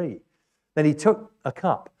 23. Then he took a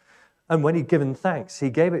cup, and when he'd given thanks, he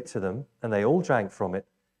gave it to them, and they all drank from it.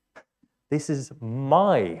 This is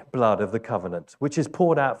my blood of the covenant, which is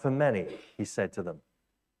poured out for many, he said to them.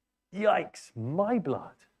 Yikes, my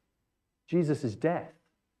blood. Jesus' death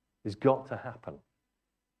has got to happen.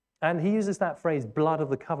 And he uses that phrase, blood of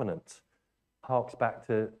the covenant, harks back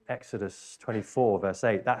to Exodus 24, verse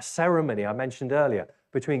 8, that ceremony I mentioned earlier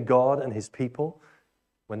between God and his people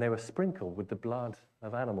when they were sprinkled with the blood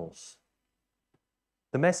of animals.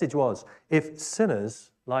 The message was, if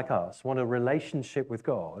sinners like us want a relationship with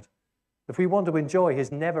God, if we want to enjoy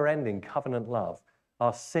his never-ending covenant love,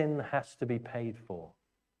 our sin has to be paid for.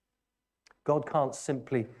 God can't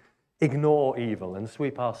simply ignore evil and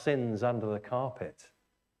sweep our sins under the carpet.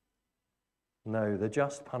 No, the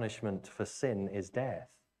just punishment for sin is death.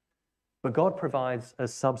 But God provides a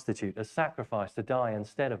substitute, a sacrifice to die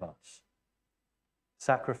instead of us.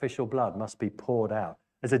 Sacrificial blood must be poured out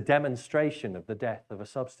as a demonstration of the death of a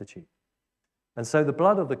substitute. And so the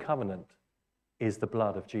blood of the covenant is the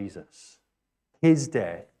blood of Jesus. His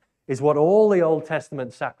death is what all the Old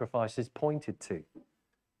Testament sacrifices pointed to.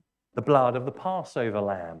 The blood of the Passover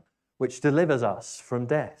lamb, which delivers us from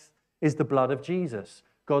death, is the blood of Jesus,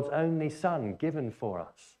 God's only Son given for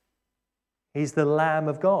us. He's the Lamb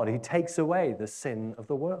of God who takes away the sin of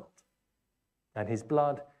the world. And his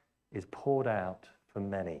blood is poured out for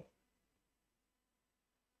many.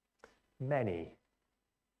 Many.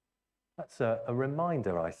 That's a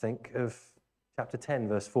reminder, I think, of chapter 10,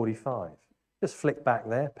 verse 45. Just flick back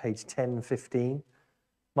there, page 1015.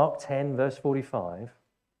 Mark 10, verse 45.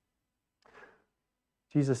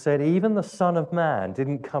 Jesus said, even the Son of Man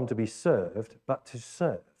didn't come to be served, but to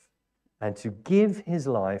serve, and to give his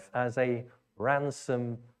life as a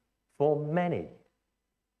ransom for many.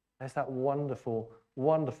 There's that wonderful,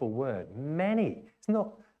 wonderful word, many. It's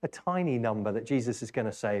not a tiny number that Jesus is going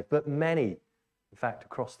to save, but many, in fact,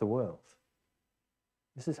 across the world.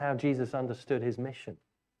 This is how Jesus understood his mission.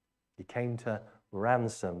 He came to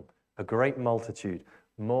ransom a great multitude,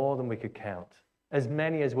 more than we could count, as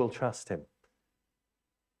many as will trust him.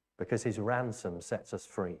 Because his ransom sets us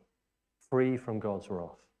free, free from God's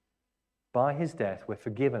wrath. By his death, we're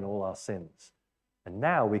forgiven all our sins. And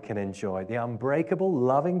now we can enjoy the unbreakable,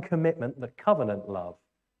 loving commitment, the covenant love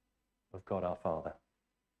of God our Father.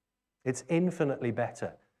 It's infinitely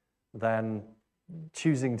better than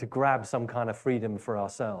choosing to grab some kind of freedom for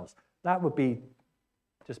ourselves. That would be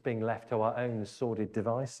just being left to our own sordid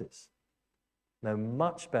devices. No,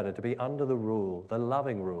 much better to be under the rule, the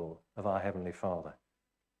loving rule of our Heavenly Father.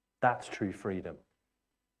 That's true freedom.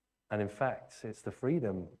 And in fact, it's the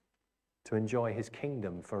freedom to enjoy his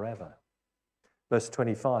kingdom forever. Verse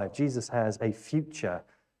 25, Jesus has a future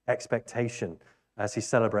expectation as he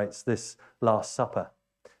celebrates this Last Supper.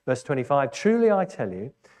 Verse 25, truly I tell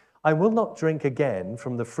you, I will not drink again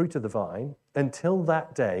from the fruit of the vine until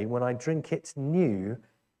that day when I drink it new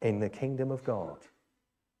in the kingdom of God.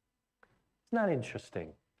 Isn't that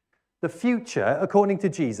interesting? The future, according to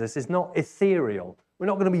Jesus, is not ethereal. We're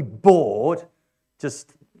not going to be bored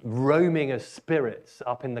just roaming as spirits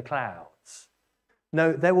up in the clouds.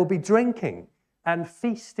 No, there will be drinking and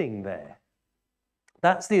feasting there.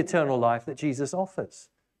 That's the eternal life that Jesus offers.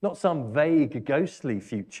 Not some vague, ghostly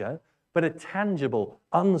future, but a tangible,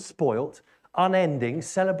 unspoilt, unending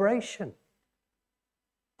celebration.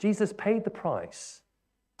 Jesus paid the price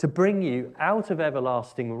to bring you out of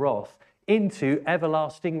everlasting wrath into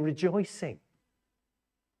everlasting rejoicing.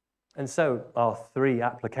 And so our three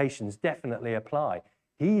applications definitely apply.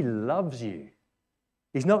 He loves you.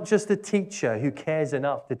 He's not just a teacher who cares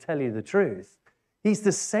enough to tell you the truth. He's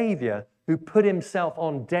the Savior who put himself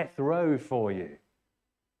on death row for you.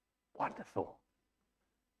 Wonderful.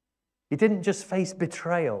 He didn't just face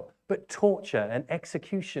betrayal, but torture and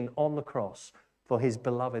execution on the cross for his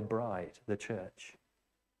beloved bride, the church.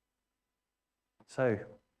 So,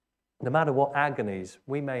 no matter what agonies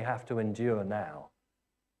we may have to endure now,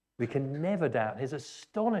 we can never doubt his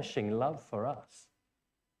astonishing love for us.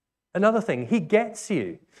 Another thing, he gets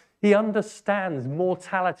you. He understands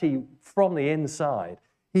mortality from the inside.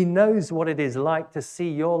 He knows what it is like to see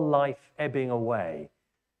your life ebbing away.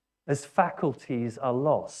 As faculties are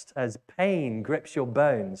lost, as pain grips your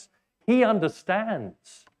bones, he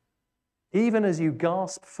understands. Even as you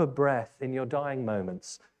gasp for breath in your dying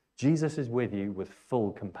moments, Jesus is with you with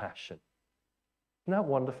full compassion. Isn't that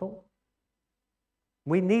wonderful?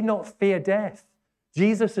 We need not fear death.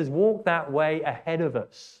 Jesus has walked that way ahead of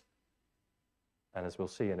us. And as we'll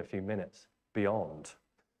see in a few minutes, beyond.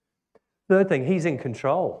 Third thing, he's in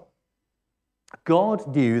control.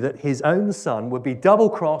 God knew that his own son would be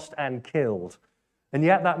double-crossed and killed. And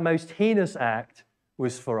yet that most heinous act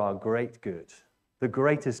was for our great good, the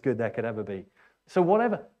greatest good there could ever be. So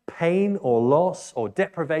whatever pain or loss or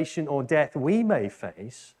deprivation or death we may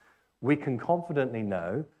face, we can confidently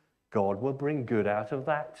know God will bring good out of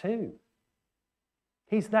that too.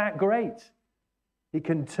 He's that great. He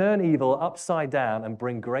can turn evil upside down and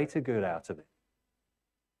bring greater good out of it.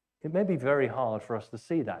 It may be very hard for us to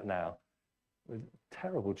see that now, with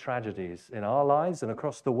terrible tragedies in our lives and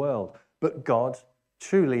across the world, but God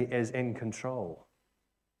truly is in control.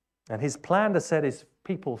 And his plan to set his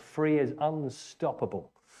people free is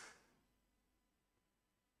unstoppable.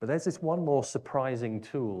 But there's this one more surprising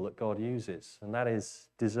tool that God uses, and that is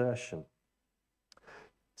desertion.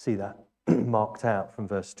 See that marked out from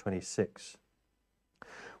verse 26.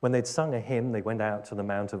 When they'd sung a hymn, they went out to the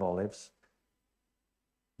Mount of Olives.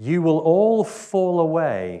 You will all fall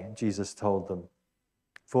away, Jesus told them,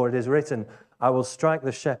 for it is written, I will strike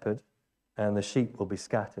the shepherd, and the sheep will be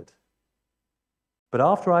scattered. But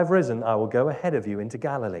after I've risen, I will go ahead of you into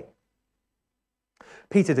Galilee.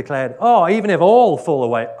 Peter declared, even if all fall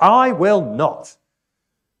away, I will not.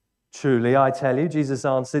 Truly, I tell you, Jesus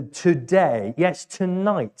answered, today, yes,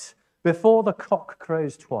 tonight, before the cock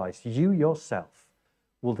crows twice, you yourself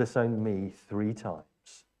will disown me 3 times.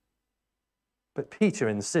 But Peter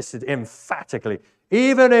insisted emphatically,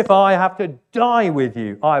 even if I have to die with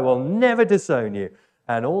you, I will never disown you.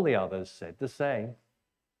 And all the others said the same.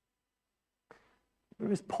 It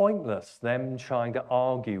was pointless, them trying to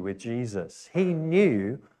argue with Jesus. He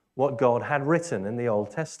knew what God had written in the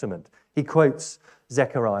Old Testament. He quotes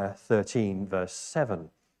Zechariah 13, verse 7.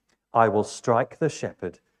 I will strike the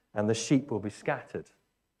shepherd, and the sheep will be scattered.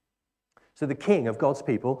 So the king of God's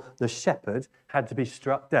people, the shepherd, had to be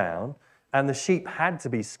struck down, and the sheep had to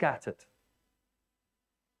be scattered.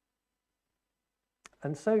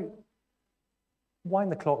 And so,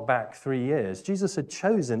 wind the clock back 3 years, Jesus had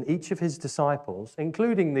chosen each of his disciples,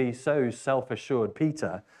 including the so self-assured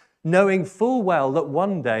Peter, knowing full well that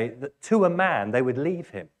one day, that to a man, they would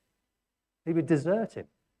leave him. They would desert him.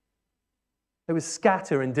 They would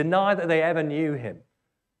scatter and deny that they ever knew him.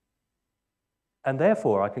 And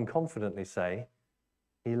therefore, I can confidently say,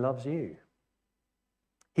 he loves you.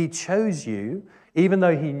 He chose you, even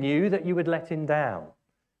though he knew that you would let him down.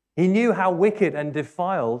 He knew how wicked and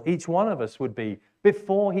defiled each one of us would be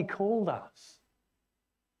before he called us.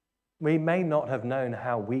 We may not have known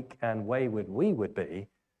how weak and wayward we would be,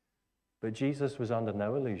 but Jesus was under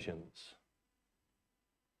no illusions.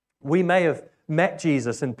 We may have met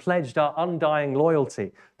Jesus and pledged our undying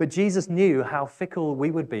loyalty, but Jesus knew how fickle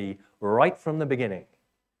we would be right from the beginning,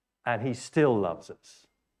 and he still loves us.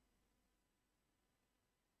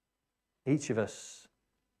 Each of us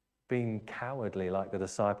being cowardly like the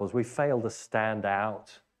disciples, we fail to stand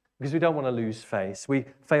out because we don't want to lose face. We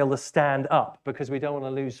fail to stand up because we don't want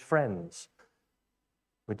to lose friends.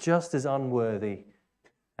 We're just as unworthy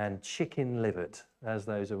and chicken-livered as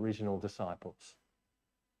those original disciples.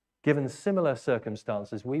 Given similar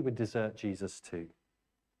circumstances, we would desert Jesus too.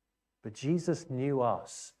 But Jesus knew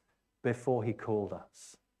us before he called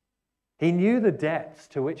us. He knew the depths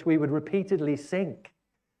to which we would repeatedly sink.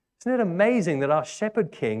 Isn't it amazing that our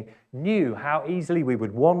shepherd king knew how easily we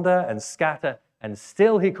would wander and scatter, and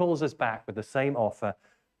still he calls us back with the same offer,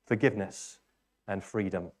 forgiveness and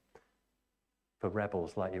freedom for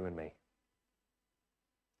rebels like you and me.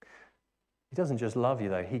 He doesn't just love you,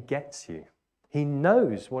 though. He gets you. He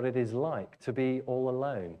knows what it is like to be all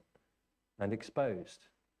alone and exposed.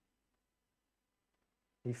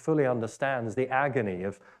 He fully understands the agony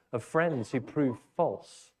of friends who prove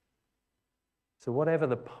false. So whatever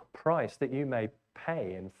the price that you may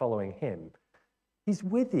pay in following him, he's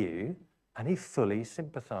with you and he fully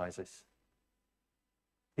sympathizes.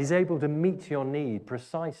 He's able to meet your need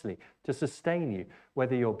precisely to sustain you,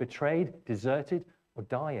 whether you're betrayed, deserted, or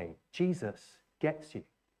dying. Jesus gets you.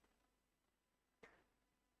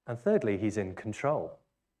 And thirdly, he's in control.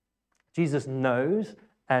 Jesus knows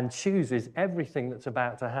and chooses everything that's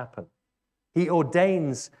about to happen. He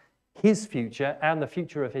ordains his future and the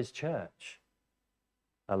future of his church.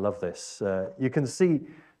 I love this. You can see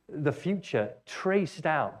the future traced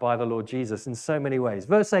out by the Lord Jesus in so many ways.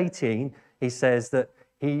 Verse 18, he says that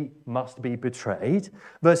he must be betrayed.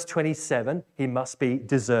 Verse 27, he must be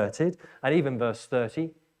deserted. And even verse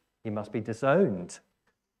 30, he must be disowned.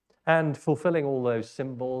 And fulfilling all those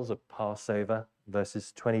symbols of Passover,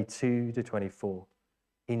 verses 22 to 24,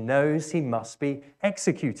 he knows he must be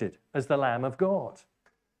executed as the Lamb of God.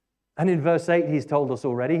 And in verse 8, he's told us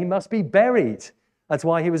already, he must be buried. That's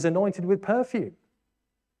why he was anointed with perfume.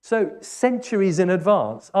 So centuries in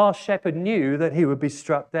advance, our shepherd knew that he would be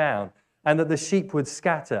struck down and that the sheep would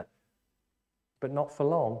scatter, but not for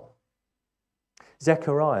long.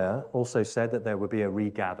 Zechariah also said that there would be a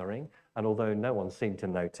regathering, and although no one seemed to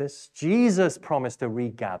notice, Jesus promised a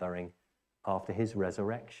regathering after his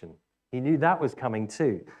resurrection. He knew that was coming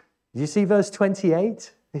too. Do you see verse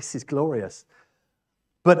 28? This is glorious.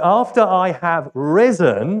 But after I have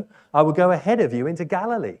risen, I will go ahead of you into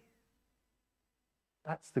Galilee.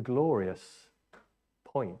 That's the glorious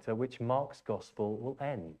point at which Mark's gospel will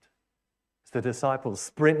end. As the disciples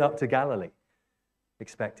sprint up to Galilee,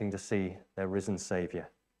 expecting to see their risen Savior.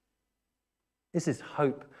 This is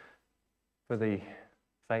hope for the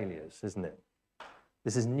failures, isn't it?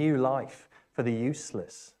 This is new life for the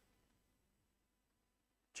useless.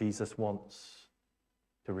 Jesus wants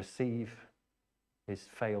to receive his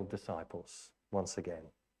failed disciples once again.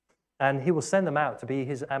 And he will send them out to be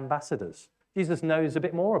his ambassadors. Jesus knows a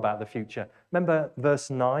bit more about the future. Remember verse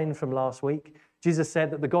 9 from last week? Jesus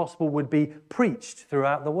said that the gospel would be preached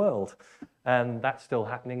throughout the world. And that's still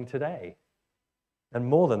happening today. And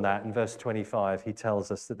more than that, in verse 25, he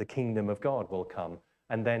tells us that the kingdom of God will come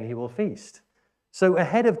and then he will feast. So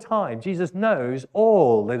ahead of time, Jesus knows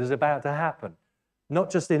all that is about to happen. Not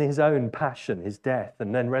just in his own passion, his death,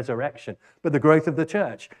 and then resurrection, but the growth of the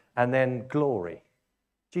church, and then glory.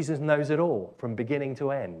 Jesus knows it all from beginning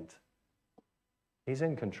to end. He's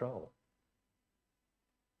in control.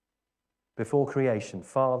 Before creation,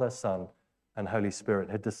 Father, Son, and Holy Spirit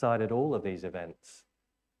had decided all of these events.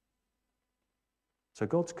 So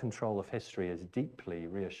God's control of history is deeply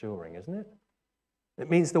reassuring, isn't it? It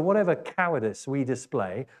means that whatever cowardice we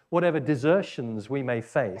display, whatever desertions we may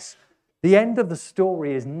face, the end of the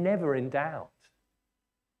story is never in doubt.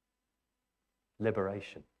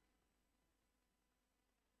 Liberation.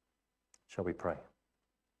 Shall we pray?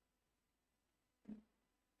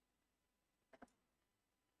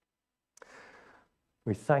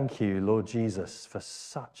 We thank you, Lord Jesus, for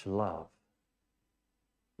such love.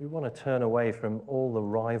 We want to turn away from all the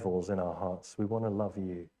rivals in our hearts. We want to love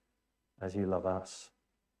you as you love us.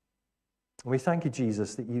 And we thank you,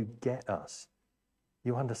 Jesus, that you get us.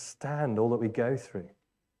 You understand all that we go through.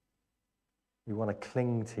 We want to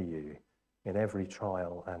cling to you in every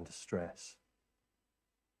trial and distress.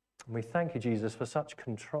 And we thank you, Jesus, for such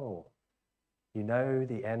control. You know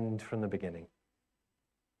the end from the beginning.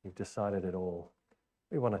 You've decided it all.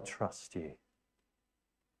 We want to trust you.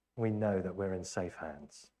 We know that we're in safe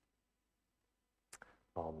hands.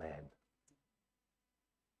 Amen.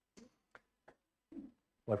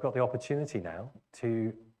 We've got the opportunity now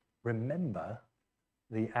to remember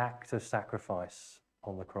the act of sacrifice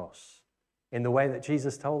on the cross in the way that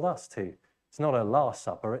Jesus told us to. It's not a Last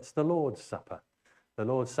Supper, it's the Lord's Supper. The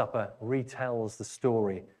Lord's Supper retells the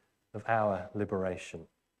story of our liberation.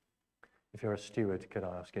 If you're a steward, could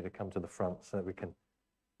I ask you to come to the front so that we can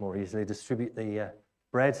more easily distribute the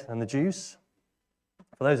bread and the juice?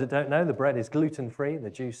 For those that don't know, the bread is gluten-free, the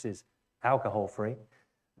juice is alcohol-free,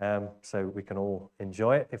 so we can all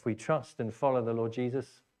enjoy it. If we trust and follow the Lord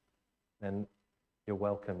Jesus, then you're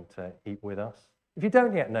welcome to eat with us. If you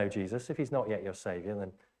don't yet know Jesus, if he's not yet your Saviour,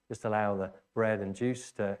 then just allow the bread and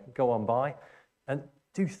juice to go on by. And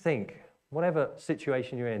do think, whatever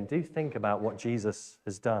situation you're in, do think about what Jesus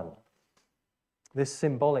has done. This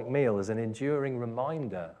symbolic meal is an enduring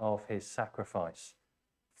reminder of his sacrifice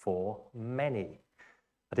for many.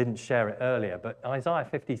 I didn't share it earlier, but Isaiah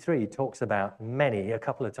 53 talks about many a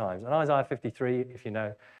couple of times. And Isaiah 53, if you know,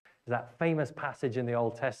 is that famous passage in the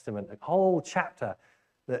Old Testament, a whole chapter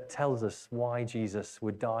that tells us why Jesus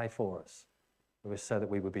would die for us. It was so that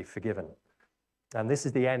we would be forgiven. And this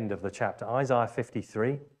is the end of the chapter, Isaiah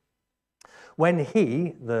 53. When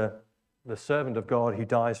he, the servant of God who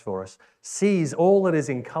dies for us, sees all that is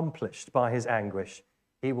accomplished by his anguish,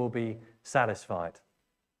 he will be satisfied.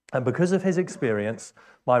 And because of his experience,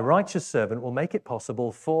 my righteous servant will make it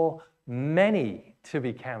possible for many to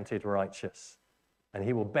be counted righteous, and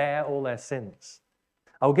he will bear all their sins.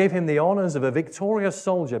 I will give him the honors of a victorious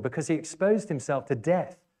soldier because he exposed himself to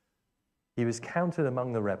death. He was counted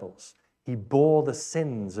among the rebels. He bore the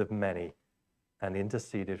sins of many and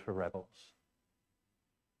interceded for rebels.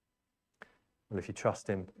 Well, if you trust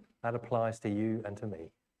him, that applies to you and to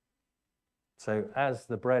me. So as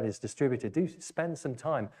the bread is distributed, do spend some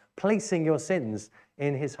time placing your sins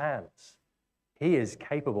in his hands. He is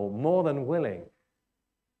capable, more than willing,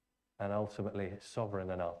 and ultimately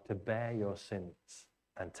sovereign enough to bear your sins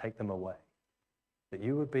and take them away, that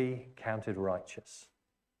you would be counted righteous.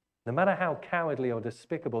 No matter how cowardly or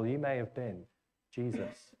despicable you may have been,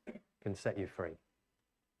 Jesus can set you free.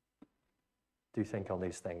 Do think on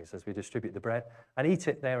these things as we distribute the bread and eat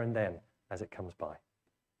it there and then as it comes by.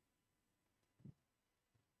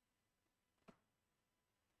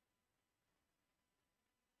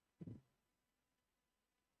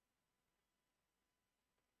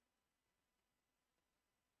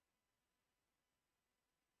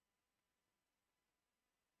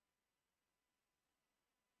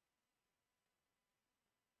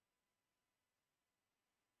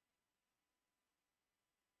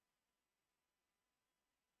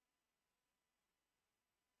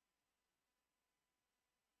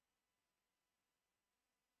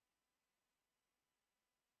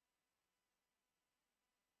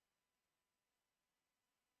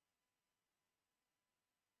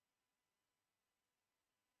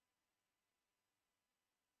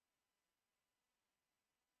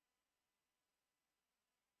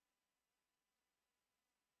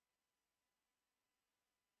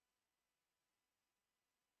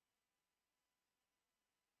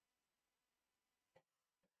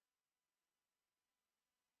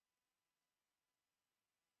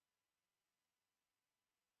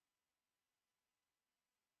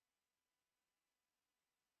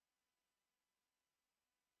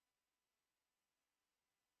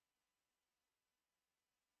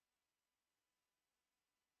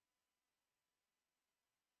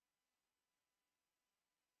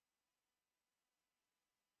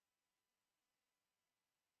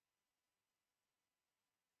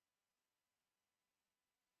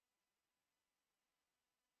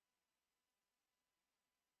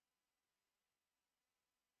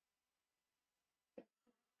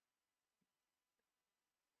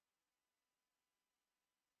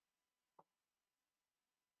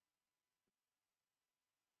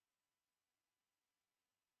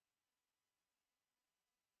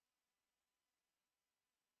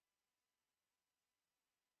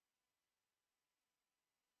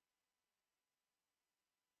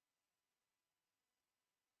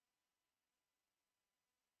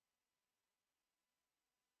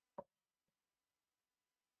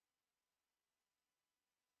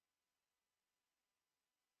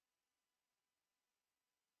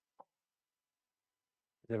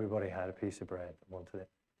 Has everybody had a piece of bread and wanted it?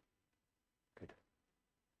 Good.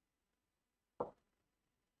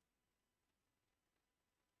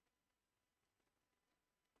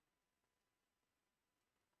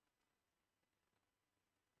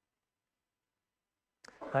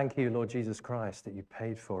 Thank you, Lord Jesus Christ, that you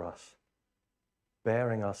paid for us,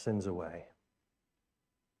 bearing our sins away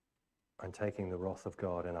and taking the wrath of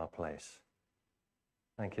God in our place.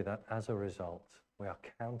 Thank you that as a result, we are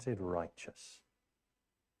counted righteous.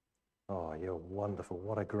 Oh, you're wonderful.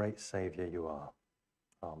 What a great Savior you are.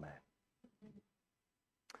 Amen.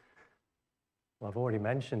 Well, I've already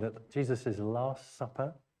mentioned at Jesus' Last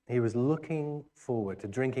Supper, he was looking forward to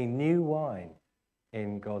drinking new wine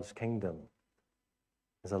in God's kingdom.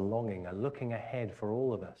 There's a longing, a looking ahead for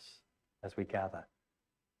all of us as we gather.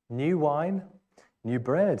 New wine, new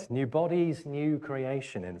bread, new bodies, new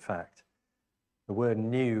creation, in fact. The word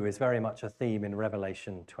new is very much a theme in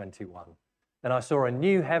Revelation 21. And I saw a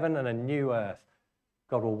new heaven and a new earth.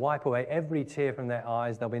 God will wipe away every tear from their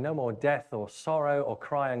eyes. There'll be no more death or sorrow or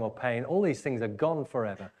crying or pain. All these things are gone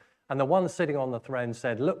forever. And the one sitting on the throne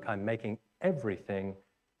said, look, I'm making everything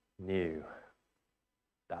new.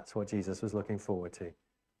 That's what Jesus was looking forward to.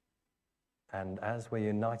 And as we're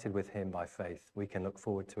united with him by faith, we can look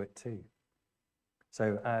forward to it too.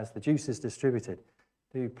 So as the juice is distributed,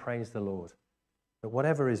 do praise the Lord that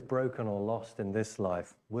whatever is broken or lost in this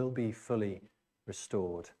life will be fully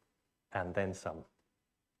restored and then some.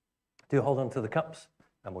 Do hold on to the cups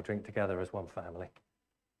and we'll drink together as one family.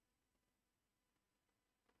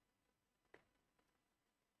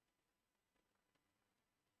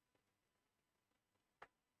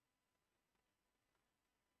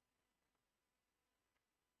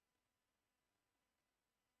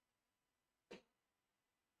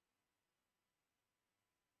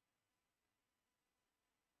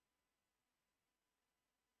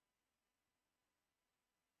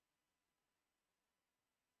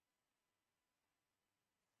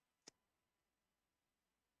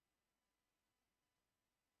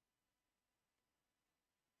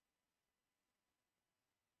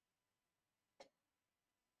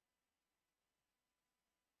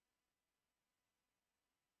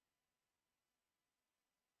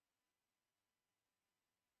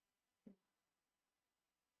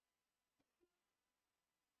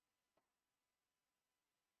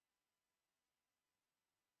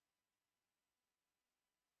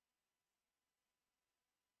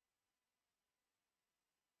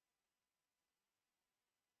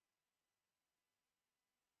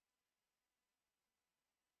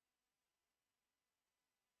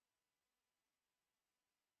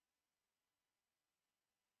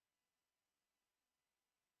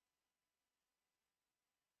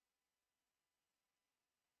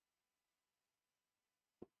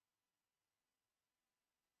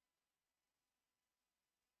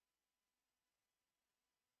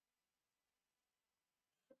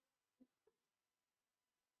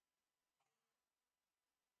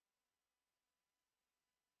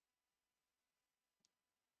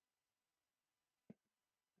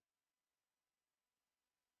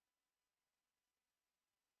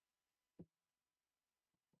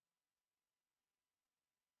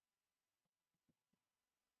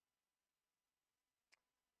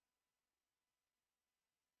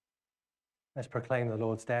 Let's proclaim the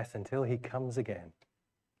Lord's death until he comes again.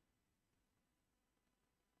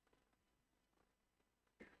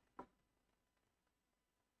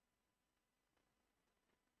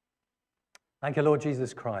 Thank you, Lord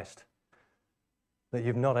Jesus Christ, that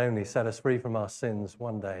you've not only set us free from our sins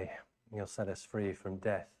one day, you'll set us free from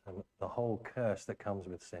death and the whole curse that comes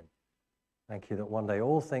with sin. Thank you that one day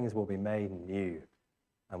all things will be made new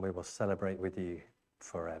and we will celebrate with you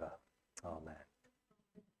forever. Amen.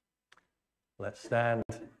 Let's stand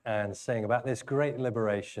and sing about this great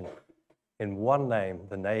liberation in one name,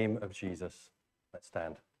 the name of Jesus. Let's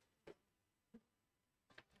stand.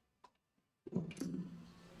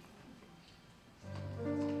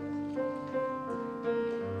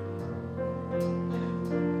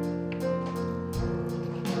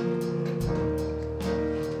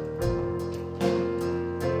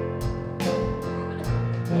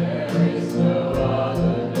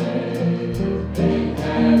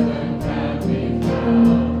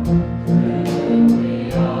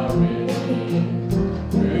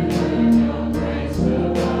 Through whom your grace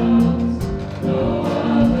abounds.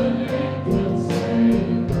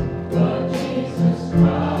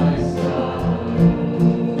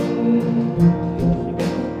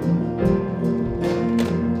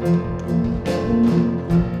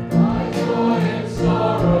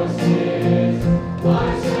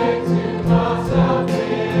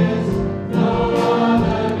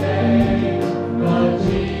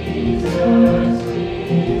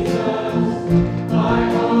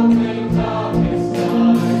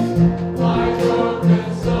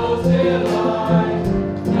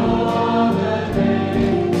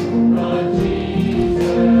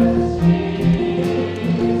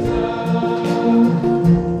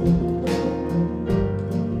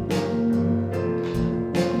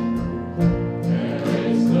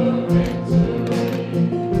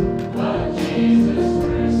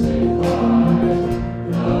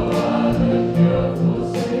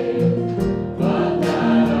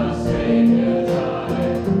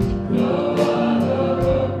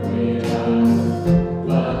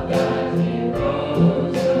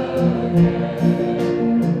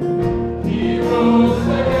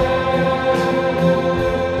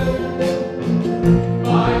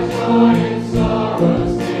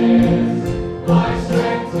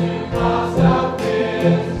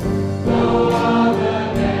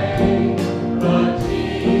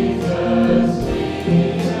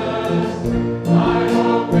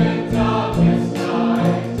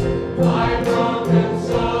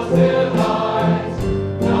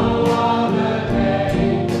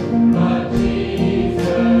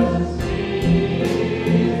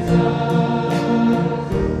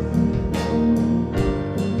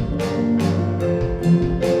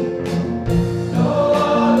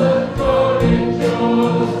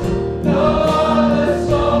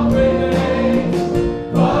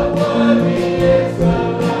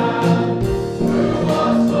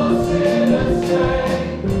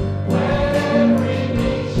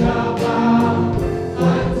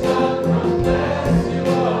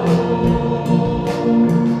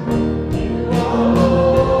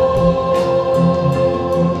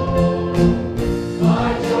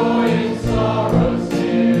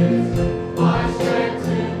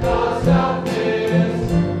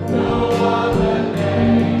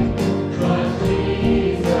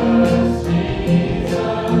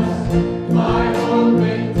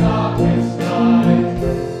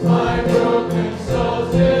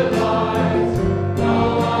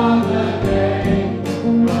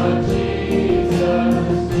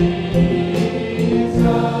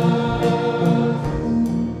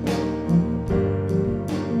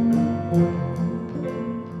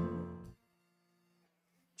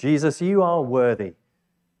 Jesus, you are worthy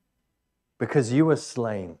because you were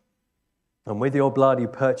slain. And with your blood you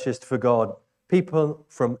purchased for God people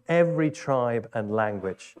from every tribe and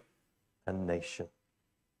language and nation.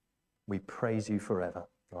 We praise you forever.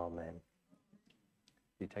 Amen.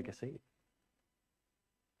 You take a seat.